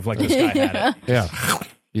power move, like this guy had it. Yeah.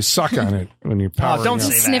 You suck on it when you power. Oh, don't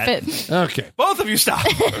say sniff that. it. Okay. Both of you stop.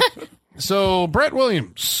 So Brett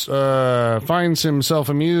Williams finds himself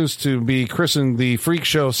amused to be christened the Freak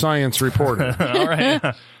Show Science Reporter. All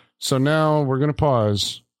right. So now we're going to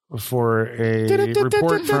pause for a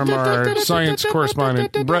report from our science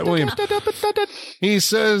correspondent, Brett Williams. He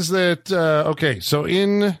says that, so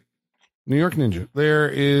in New York Ninja, there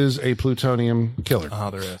is a plutonium killer.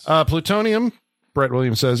 Oh, there is. Plutonium, Brett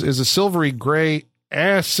Williams says, is a silvery gray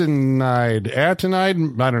atonide,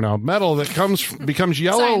 I don't know, metal that becomes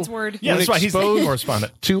yellow. Science word. Yeah, that's why he's the exposed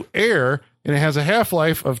correspondent. To air, and it has a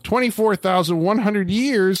half-life of 24,100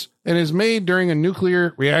 years and is made during a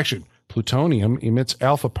nuclear reaction. Plutonium emits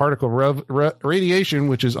alpha particle radiation,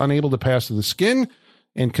 which is unable to pass through the skin,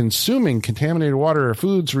 and consuming contaminated water or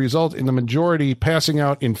foods result in the majority passing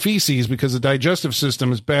out in feces because the digestive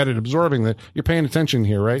system is bad at absorbing that. You're paying attention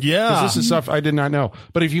here, right? Yeah. Because this is stuff I did not know.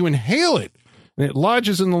 But if you inhale it, and it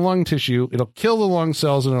lodges in the lung tissue, it'll kill the lung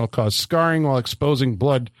cells and it'll cause scarring while exposing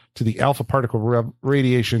blood to the alpha particle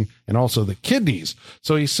radiation and also the kidneys.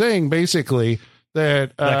 So he's saying basically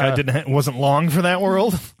that guy wasn't long for that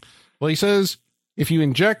world. Well, he says if you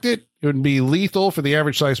inject it, it would be lethal for the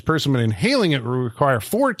average sized person, but inhaling it would require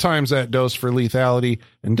 4 times that dose for lethality,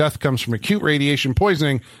 and death comes from acute radiation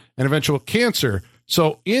poisoning and eventual cancer.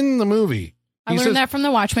 So in the movie, I learned that from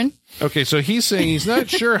The Watchmen. Okay, so he's saying he's not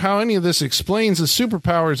sure how any of this explains the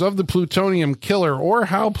superpowers of the plutonium killer or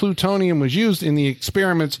how plutonium was used in the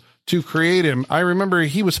experiments to create him. I remember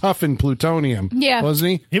he was huffing plutonium. Yeah.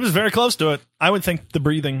 Wasn't he? He was very close to it. I would think the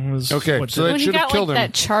breathing was... Okay, so that should have killed him.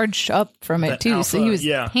 That charged up from it, too, so he was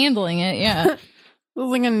handling it, yeah.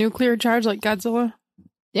 Like a nuclear charge like Godzilla?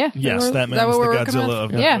 Yeah. Yes, that that was the what we're working Godzilla with?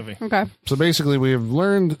 of that Yeah. movie. Okay. So basically, we have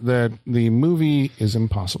learned that the movie is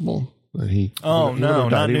impossible. That he Oh, he no, would have not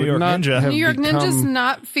died. He New would York not Ninja. have New York Ninja's become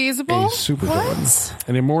not feasible. a supervillain, What?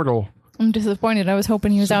 an immortal. I'm disappointed. I was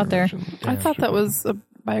hoping he was out there. I thought that was a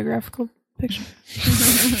biographical picture.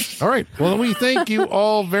 All right. Well, we thank you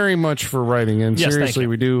all very much for writing in. Yes, thank Seriously, you.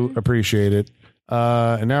 we do appreciate it.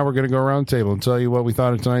 And now we're going to go around the table and tell you what we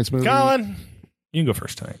thought of tonight's movie. Colin, you can go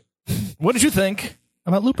first tonight. What did you think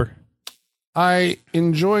about Looper? I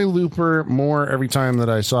enjoy Looper more every time that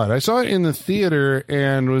I saw it. I saw it in the theater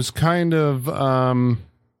and was kind of,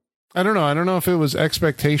 I don't know. I don't know if it was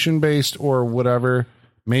expectation based or whatever.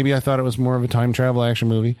 Maybe I thought it was more of a time travel action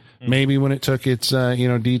movie. Maybe when it took its,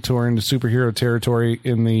 detour into superhero territory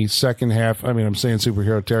in the second half. I mean, I'm saying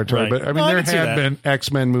superhero territory, Right. but I mean, Well, I there can see had that. been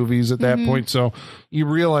X-Men movies at that point. So you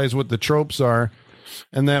realize what the tropes are,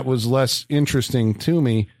 and that was less interesting to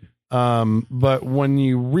me. But when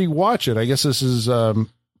you rewatch it, I guess this is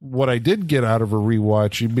what I did get out of a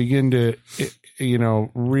rewatch. You begin to,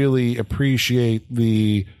 really appreciate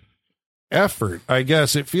the effort. I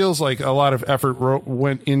guess it feels like a lot of effort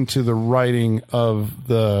went into the writing of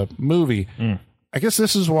the movie. I guess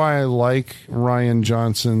this is why I like Rian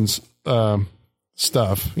Johnson's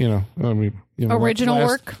stuff. Original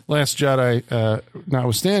work. Last Jedi,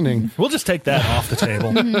 notwithstanding. We'll just take that off the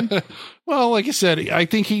table. Well, like I said, I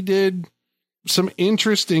think he did some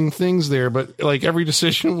interesting things there, but like every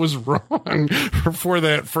decision was wrong for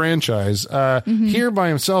that franchise. Here by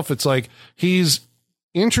himself, it's like he's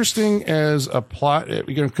interesting as a plot,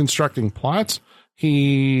 constructing plots.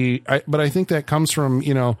 But I think that comes from,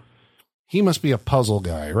 he must be a puzzle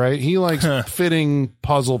guy, right? He likes fitting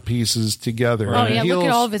puzzle pieces together. Oh, yeah. Look He'll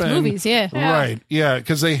at all of his spend- movies. Yeah. Right. Yeah.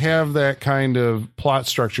 Because they have that kind of plot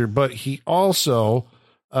structure, but he also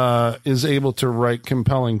is able to write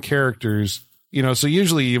compelling characters, so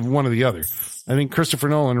usually you have one or the other. I think Christopher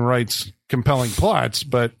Nolan writes compelling plots,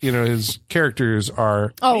 but his characters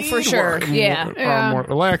are Oh, for sure. Yeah. are more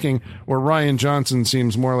lacking, where Rian Johnson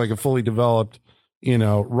seems more like a fully developed,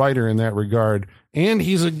 writer in that regard. And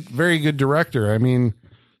he's a very good director. I mean,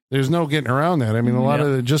 there's no getting around that. I mean, a lot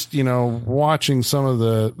of the, just, watching some of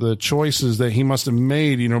the choices that he must have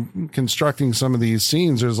made, constructing some of these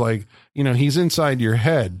scenes, there's like, he's inside your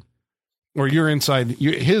head, or you're inside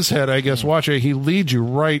his head, I guess. Watch it. He leads you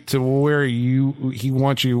right to where he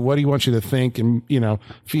wants you, what he wants you to think and,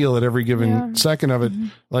 feel at every given second of it.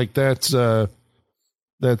 Like that's a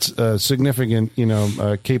significant,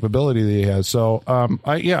 capability that he has. So,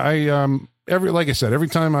 like I said, every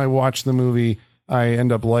time I watch the movie, I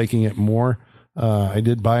end up liking it more. I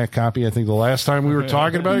did buy a copy, I think, the last time we were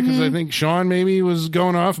talking about it, because I think Sean maybe was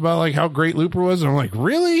going off about like how great Looper was. And I'm like,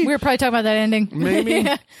 really? We were probably talking about that ending. Maybe.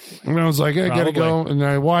 And I was like, I gotta go. And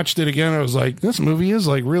I watched it again. I was like, this movie is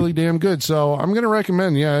like really damn good. So I'm going to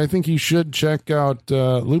recommend, I think you should check out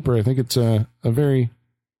Looper. I think it's a very,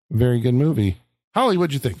 very good movie. Holly,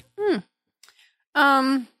 what'd you think?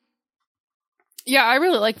 Yeah, I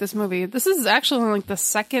really like this movie. This is actually like the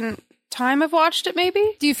second time I've watched it,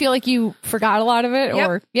 maybe. Do you feel like you forgot a lot of it? Yep.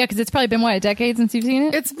 Or yeah, because it's probably been, a decade since you've seen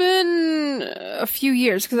it? It's been a few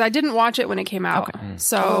years because I didn't watch it when it came out.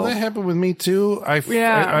 So that happened with me too.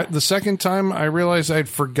 Yeah. The second time I realized I'd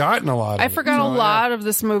forgotten a lot of I it. forgot a lot of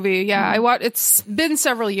this movie. Yeah, I watched. It's been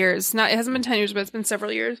several years. It hasn't been 10 years, but it's been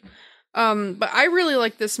several years. But I really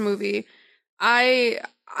like this movie. I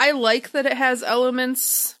like that it has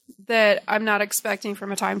elements that I'm not expecting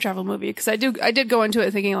from a time travel movie, because I did go into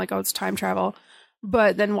it thinking like, oh, it's time travel,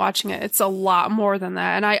 but then watching it, it's a lot more than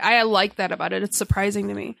that, and I like that about it. It's surprising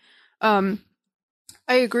to me. I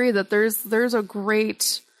agree that there's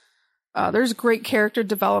great character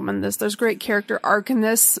development in this. There's great character arc in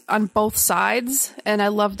this on both sides, and I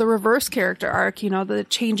love the reverse character arc. The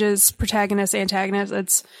changes protagonist,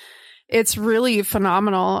 antagonist. It's really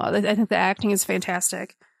phenomenal. I think the acting is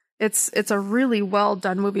fantastic. It's a really well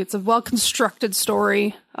done movie. It's a well constructed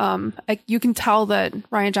story. You can tell that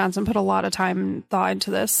Rian Johnson put a lot of time and thought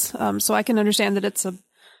into this. So I can understand that it's a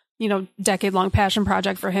decade long passion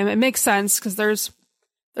project for him. It makes sense because there's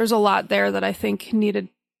a lot there that I think needed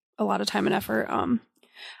a lot of time and effort.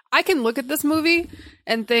 I can look at this movie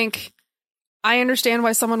and think, I understand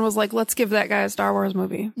why someone was like, let's give that guy a Star Wars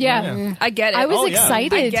movie. Yeah. I get it. I was yeah.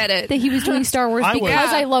 excited I get it. that he was doing Star Wars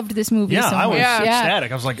because I loved this movie so much. I was Yeah.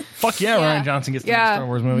 ecstatic. I was like, fuck yeah, Rian Johnson gets to make a Star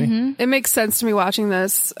Wars movie. It makes sense to me watching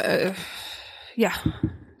this. Yeah.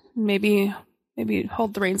 Maybe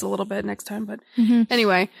hold the reins a little bit next time. But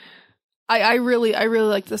anyway, I really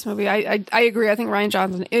like this movie. I agree. I think Rian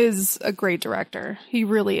Johnson is a great director. He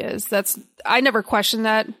really is. I never questioned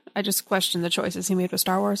that. I just questioned the choices he made with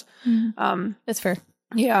Star Wars. That's fair.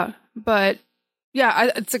 Yeah, but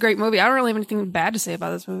yeah, it's a great movie. I don't really have anything bad to say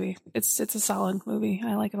about this movie. It's a solid movie.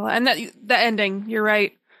 I like it a lot. And the ending, you're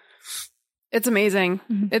right. It's amazing.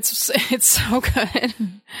 Mm-hmm. It's so good.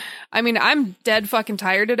 I mean, I'm dead fucking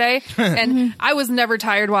tired today, and I was never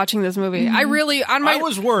tired watching this movie. I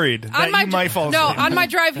was worried that you might fall asleep. No, on my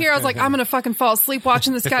drive here, I was like, I'm gonna fucking fall asleep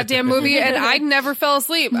watching this goddamn movie, and I never fell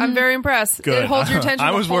asleep. I'm very impressed. Good. It holds your attention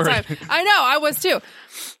the whole time. I know, I was too.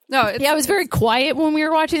 No, I was very quiet when we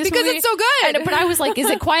were watching this because movie. It's so good. But I was like, is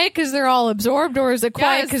it quiet because they're all absorbed, or is it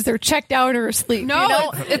quiet because they're checked out or asleep?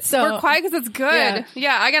 No, we're quiet because it's good.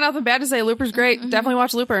 Yeah, I got nothing bad to say. Looper's great. Mm-hmm. Definitely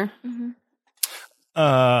watch Looper. Mm-hmm.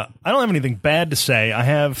 I don't have anything bad to say. I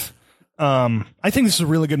have. I think this is a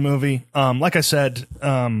really good movie. Like I said,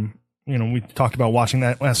 we talked about watching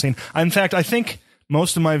that last scene. In fact, I think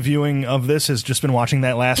most of my viewing of this has just been watching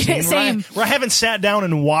that last scene. Same. Where I haven't sat down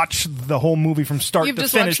and watched the whole movie from start You've to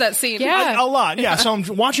just finish. watched that scene. Yeah. A lot, yeah. So I'm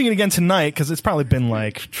watching it again tonight because it's probably been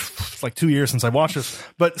like 2 years since I watched this.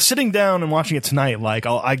 But sitting down and watching it tonight,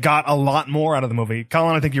 I got a lot more out of the movie.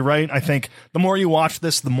 Colin, I think you're right. I think the more you watch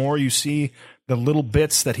this, the more you see the little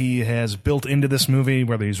bits that he has built into this movie,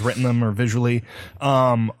 whether he's written them or visually.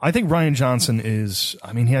 I think Rian Johnson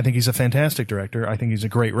I think he's a fantastic director. I think he's a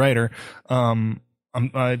great writer.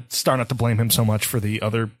 I'm starting not to blame him so much for the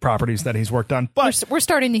other properties that he's worked on, but we're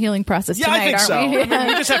starting the healing process tonight, I think so. aren't we? I mean,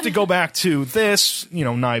 we just have to go back to this,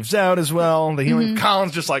 Knives Out as well. The healing.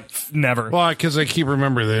 Colin's just like never. Well, because I keep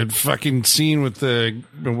remember the fucking scene with the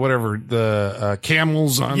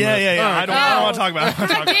camels on. Yeah. I don't want to talk about it.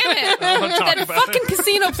 God damn it! That fucking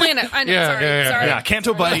Casino Planet. I know. Sorry. Yeah,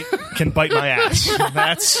 Canto Bite can bite my ass.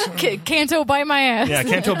 That's Canto bite my ass. Yeah,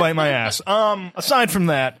 Canto bite my ass. Aside from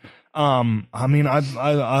that. I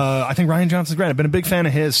think Rian Johnson's great. I've been a big fan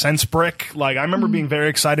of his since Brick. I remember being very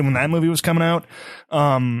excited when that movie was coming out.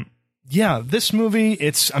 This movie,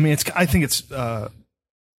 I think it's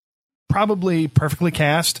probably perfectly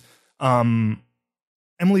cast.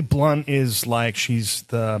 Emily Blunt is she's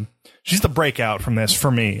the breakout from this for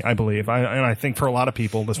me, I believe. And I think for a lot of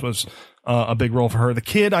people, this was a big role for her. The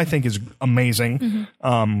kid, I think, is amazing.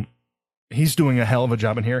 Mm-hmm. He's doing a hell of a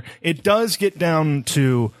job in here. It does get down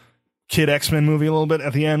to Kid X-Men movie a little bit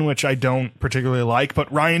at the end, which I don't particularly like,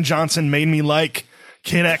 but Rian Johnson made me like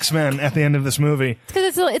Kid X-Men at the end of this movie.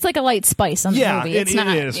 Because it's like a light spice on the movie. It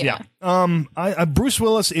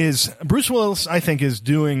is. Bruce Willis, I think, is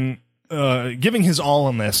doing, giving his all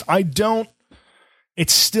on this.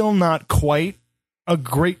 It's still not quite a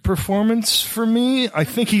great performance for me. I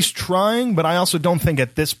think he's trying, but I also don't think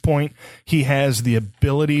at this point he has the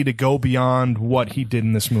ability to go beyond what he did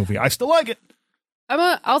in this movie. I still like it.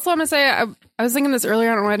 I'm gonna say I was thinking this earlier.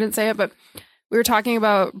 I don't know why I didn't say it, but we were talking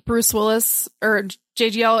about Bruce Willis or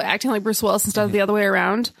JGL acting like Bruce Willis instead of the other way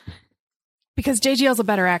around, because JGL's a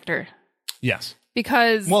better actor. Yes.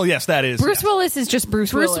 Because yes, that is Bruce Willis is just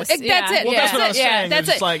Bruce Willis. That's it. Well, that's what I was saying. That's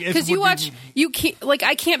it. Because you can't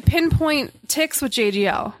I can't pinpoint tics with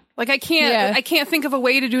JGL. I can't think of a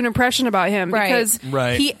way to do an impression about him because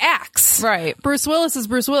he acts. Right. Bruce Willis is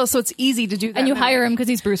Bruce Willis, so it's easy to do that. And you hire him because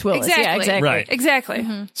he's Bruce Willis. Exactly. Yeah, exactly. Right. Exactly.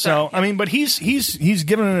 Mm-hmm. So, but he's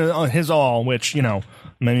given it his all, which,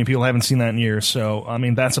 many people haven't seen that in years. So,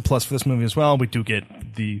 that's a plus for this movie as well. We do get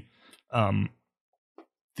the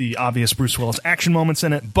obvious Bruce Willis action moments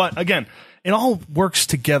in it. But again, it all works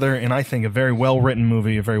together in, I think, a very well-written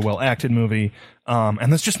movie, a very well-acted movie.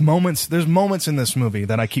 And there's moments in this movie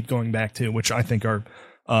that I keep going back to, which I think are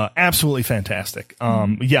absolutely fantastic.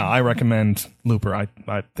 I recommend Looper. I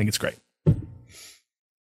think it's great.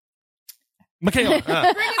 Michaela.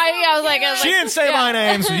 I was like, she didn't say my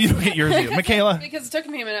name, so you don't get yours either. Michaela. Because it took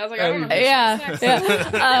me a minute. I was like, I don't know.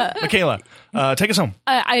 Yeah. Michaela, take us home.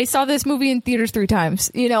 I saw this movie in theaters 3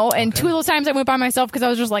 times, and 2 of those times I went by myself because I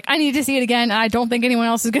was just like, I need to see it again. And I don't think anyone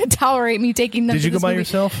else is going to tolerate me taking them. Did you go by movie.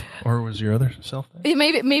 yourself, or was your other self there?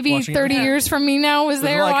 Maybe 30 years from me now was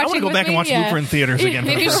there watching. I want to go back and watch Looper in theaters again.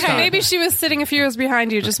 Maybe she was sitting a few rows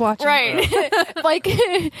behind you, just watching.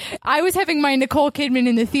 Right. I was having my Nicole Kidman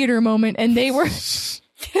in the theater moment, and they were.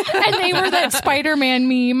 And they were that Spider-Man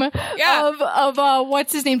meme of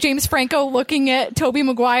what's his name, James Franco looking at Tobey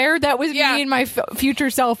Maguire. That was me and my future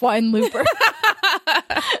self in Looper.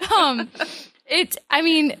 This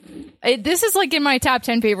is in my top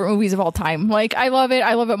 10 favorite movies of all time. I love it.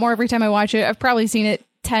 I love it more every time I watch it. I've probably seen it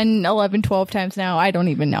 10, 11, 12 times now. I don't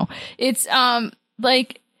even know. It's when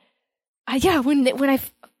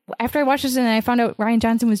after I watched this and I found out Rian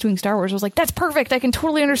Johnson was doing Star Wars, I was like, that's perfect. I can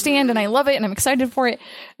totally understand and I love it and I'm excited for it.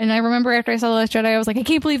 And I remember after I saw The Last Jedi, I was like, I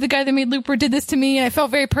can't believe the guy that made Looper did this to me. And I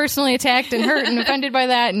felt very personally attacked and hurt and offended by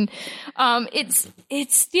that. And it's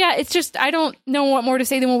just, I don't know what more to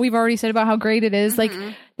say than what we've already said about how great it is. Like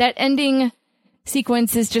that ending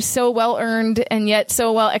sequence is just so well earned and yet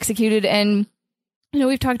so well executed. And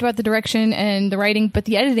we've talked about the direction and the writing, but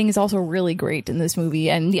the editing is also really great in this movie.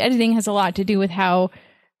 And the editing has a lot to do with how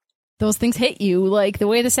those things hit you, like the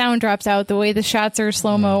way the sound drops out, the way the shots are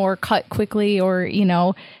slow-mo or cut quickly, or,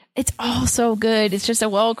 it's all so good. It's just a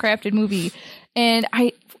well-crafted movie. And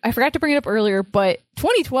I forgot to bring it up earlier, but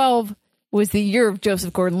 2012 was the year of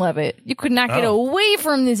Joseph Gordon-Levitt. You could not get away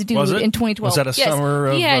from this dude in 2012. Was that a summer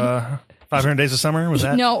of 500 Days of Summer? Was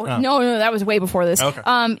that? No, that was way before this.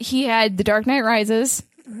 Okay. He had The Dark Knight Rises,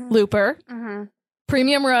 Looper,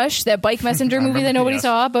 Premium Rush, that bike messenger movie that nobody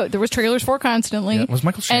saw, but there was trailers for constantly. Yeah. Was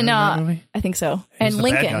Michael Shannon in that movie? I think so. Who's and the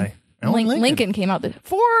Lincoln. bad guy? Lincoln came out.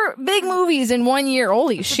 4 big movies in 1 year.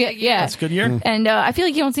 Holy shit! Yeah, That's a good year. And I feel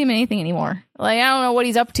like you don't see him in anything anymore. Like I don't know what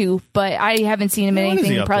he's up to, but I haven't seen him in What is he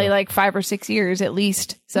anything up probably to? like 5 or 6 years at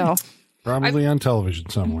least. So. Probably on television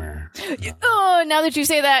somewhere. Oh, now that you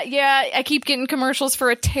say that, yeah, I keep getting commercials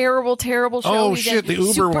for a terrible, terrible show. Oh, shit, the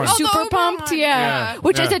Uber one. Oh, the Super Uber Pumped, one, yeah. yeah.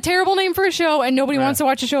 Which is a terrible name for a show, and nobody wants to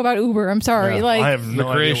watch a show about Uber. I'm sorry. Yeah. Like, I have The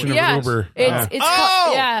no creation idea. of Uber. It's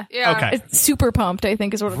Oh! yeah. Yeah. Okay. It's Super Pumped, I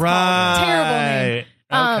think is what it's called. Terrible name.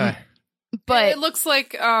 Okay. But It looks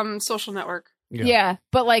like Social Network. yeah,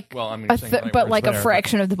 but like Well, I mean, a a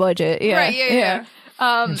fraction of the budget. Yeah. Right, yeah.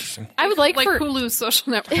 Interesting. I would like for Hulu's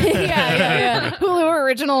Social Network. yeah. Hulu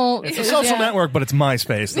original. It's a social network, but it's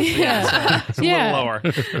MySpace. Yeah. It's a little lower.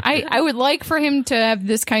 I would like for him to have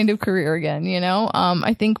this kind of career again,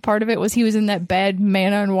 I think part of it was he was in that bad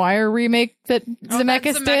Man on Wire remake that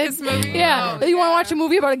Zemeckis did. Movie? Yeah. Oh, You want to watch a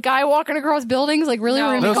movie about a guy walking across buildings? Like, really? No.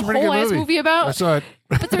 We're going That to was make a a pretty whole good ass movie about? I saw it.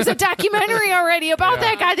 But there's a documentary already about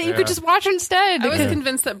that guy that you could just watch instead. I was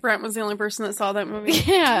convinced that Brent was the only person that saw that movie.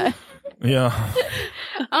 Yeah. Yeah.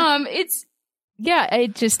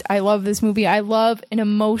 I love this movie. I love an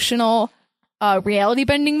emotional reality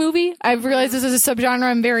bending movie. I've realized this is a subgenre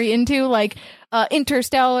I'm very into, like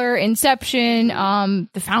Interstellar, Inception,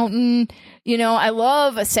 The Fountain. I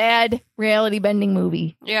love a sad reality bending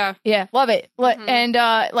movie. Yeah. Yeah, love it. And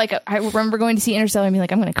I remember going to see Interstellar and being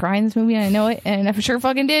like, I'm going to cry in this movie, and I know it, and I for sure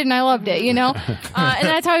fucking did, and I loved it. And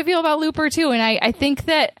that's how I feel about Looper too. And I think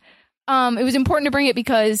that it was important to bring it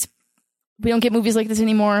because we don't get movies like this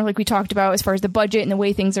anymore, like we talked about, as far as the budget and the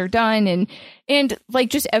way things are done, and like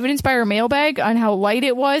just evidenced by our mailbag on how light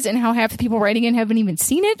it was and how half the people writing in haven't even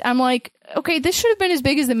seen it. I'm like, okay, this should have been as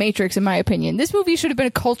big as The Matrix, in my opinion. This movie should have been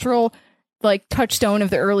a cultural touchstone of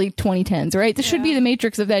the early 2010s, right? This should be The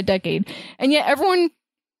Matrix of that decade, and yet everyone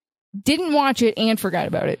didn't watch it and forgot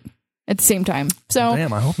about it at the same time. So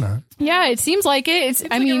Damn, I hope not. yeah, it seems like it. It's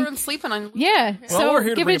like everyone's sleeping on. Yeah. Well, we're So here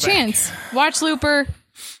to give bring it a it back. chance. Watch Looper.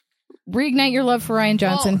 Reignite your love for Rian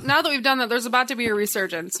Johnson. Well, now that we've done that, there's about to be a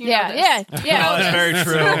resurgence. You know yeah, this. yeah. That's very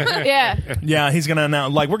true. Yeah. Yeah, he's gonna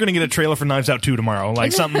announce, we're gonna get a trailer for Knives Out 2 tomorrow.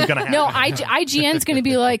 Like, something's gonna happen. No, IGN's going to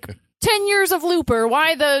be like, 10 years of Looper.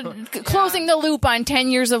 Why closing the loop on 10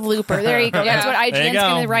 years of Looper? There you go. That's what There you IGN's go.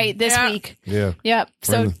 going to write this week. Yeah. Yep.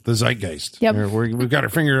 We're So, in the zeitgeist. Yep. We've got our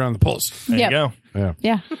finger on the pulse. There yep. you go. Yeah.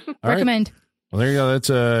 Yeah. right. Recommend. Well, there you go. That's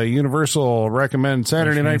a universal recommend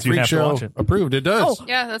Saturday Which Night means you Freak have to Show watch it. approved. It does. Oh.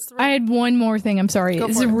 Yeah, that's the I had one more thing. I'm sorry.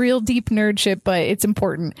 This is for a it. real deep nerd shit, but it's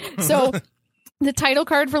important. So, the title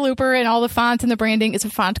card for Looper and all the fonts and the branding is a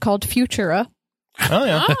font called Futura. Oh,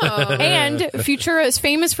 yeah. Oh. And Futura is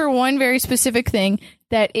famous for one very specific thing,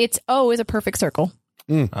 that its O is a perfect circle.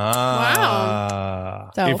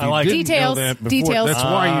 Wow. So, If you I like it. didn't know Details, that before, details. That's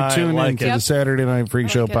why I you tune like into it. the Saturday Night Freak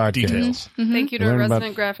Show it. podcast. Details. Thank you to a Learn about-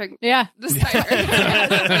 resident graphic Yeah. designer.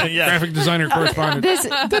 Yeah. Graphic designer correspondent.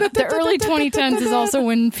 The early 2010s is also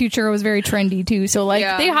when Futura was very trendy too. So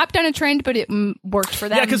Yeah. they hopped on a trend, but it worked for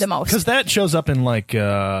them Yeah, the most. because that shows up in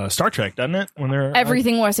Star Trek, doesn't it? When they're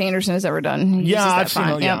Everything Wes Anderson has ever done. He uses Yeah, that I've seen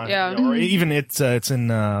font. it. Yeah, Yeah. Or even it's in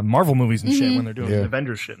Marvel movies and shit when they're doing Yeah.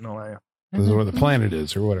 Avengers shit and all that. This is where the planet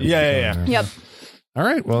is, or whatever. Yeah. Yep. All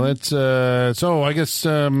right. Well, that's so. I guess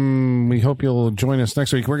we hope you'll join us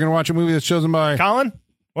next week. We're gonna watch a movie that's chosen by. Colin,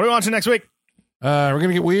 what are we watching next week? We're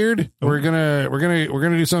gonna get weird. We're gonna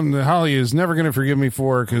do something that Holly is never gonna forgive me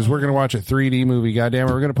for, because we're gonna watch a 3D movie. Goddamn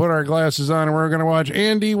it! We're gonna put our glasses on and we're gonna watch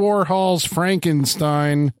Andy Warhol's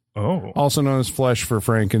Frankenstein, Oh, also known as Flesh for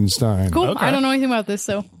Frankenstein. Cool. Okay. I don't know anything about this,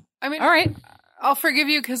 so I mean, all right. I'll forgive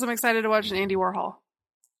you because I'm excited to watch an Andy Warhol.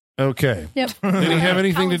 Okay. Yep. Did he have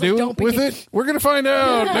anything to do with it? We're going to find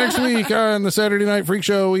out next week on the Saturday Night Freak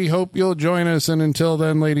Show. We hope you'll join us. And until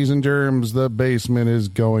then, ladies and germs, the basement is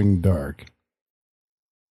going dark.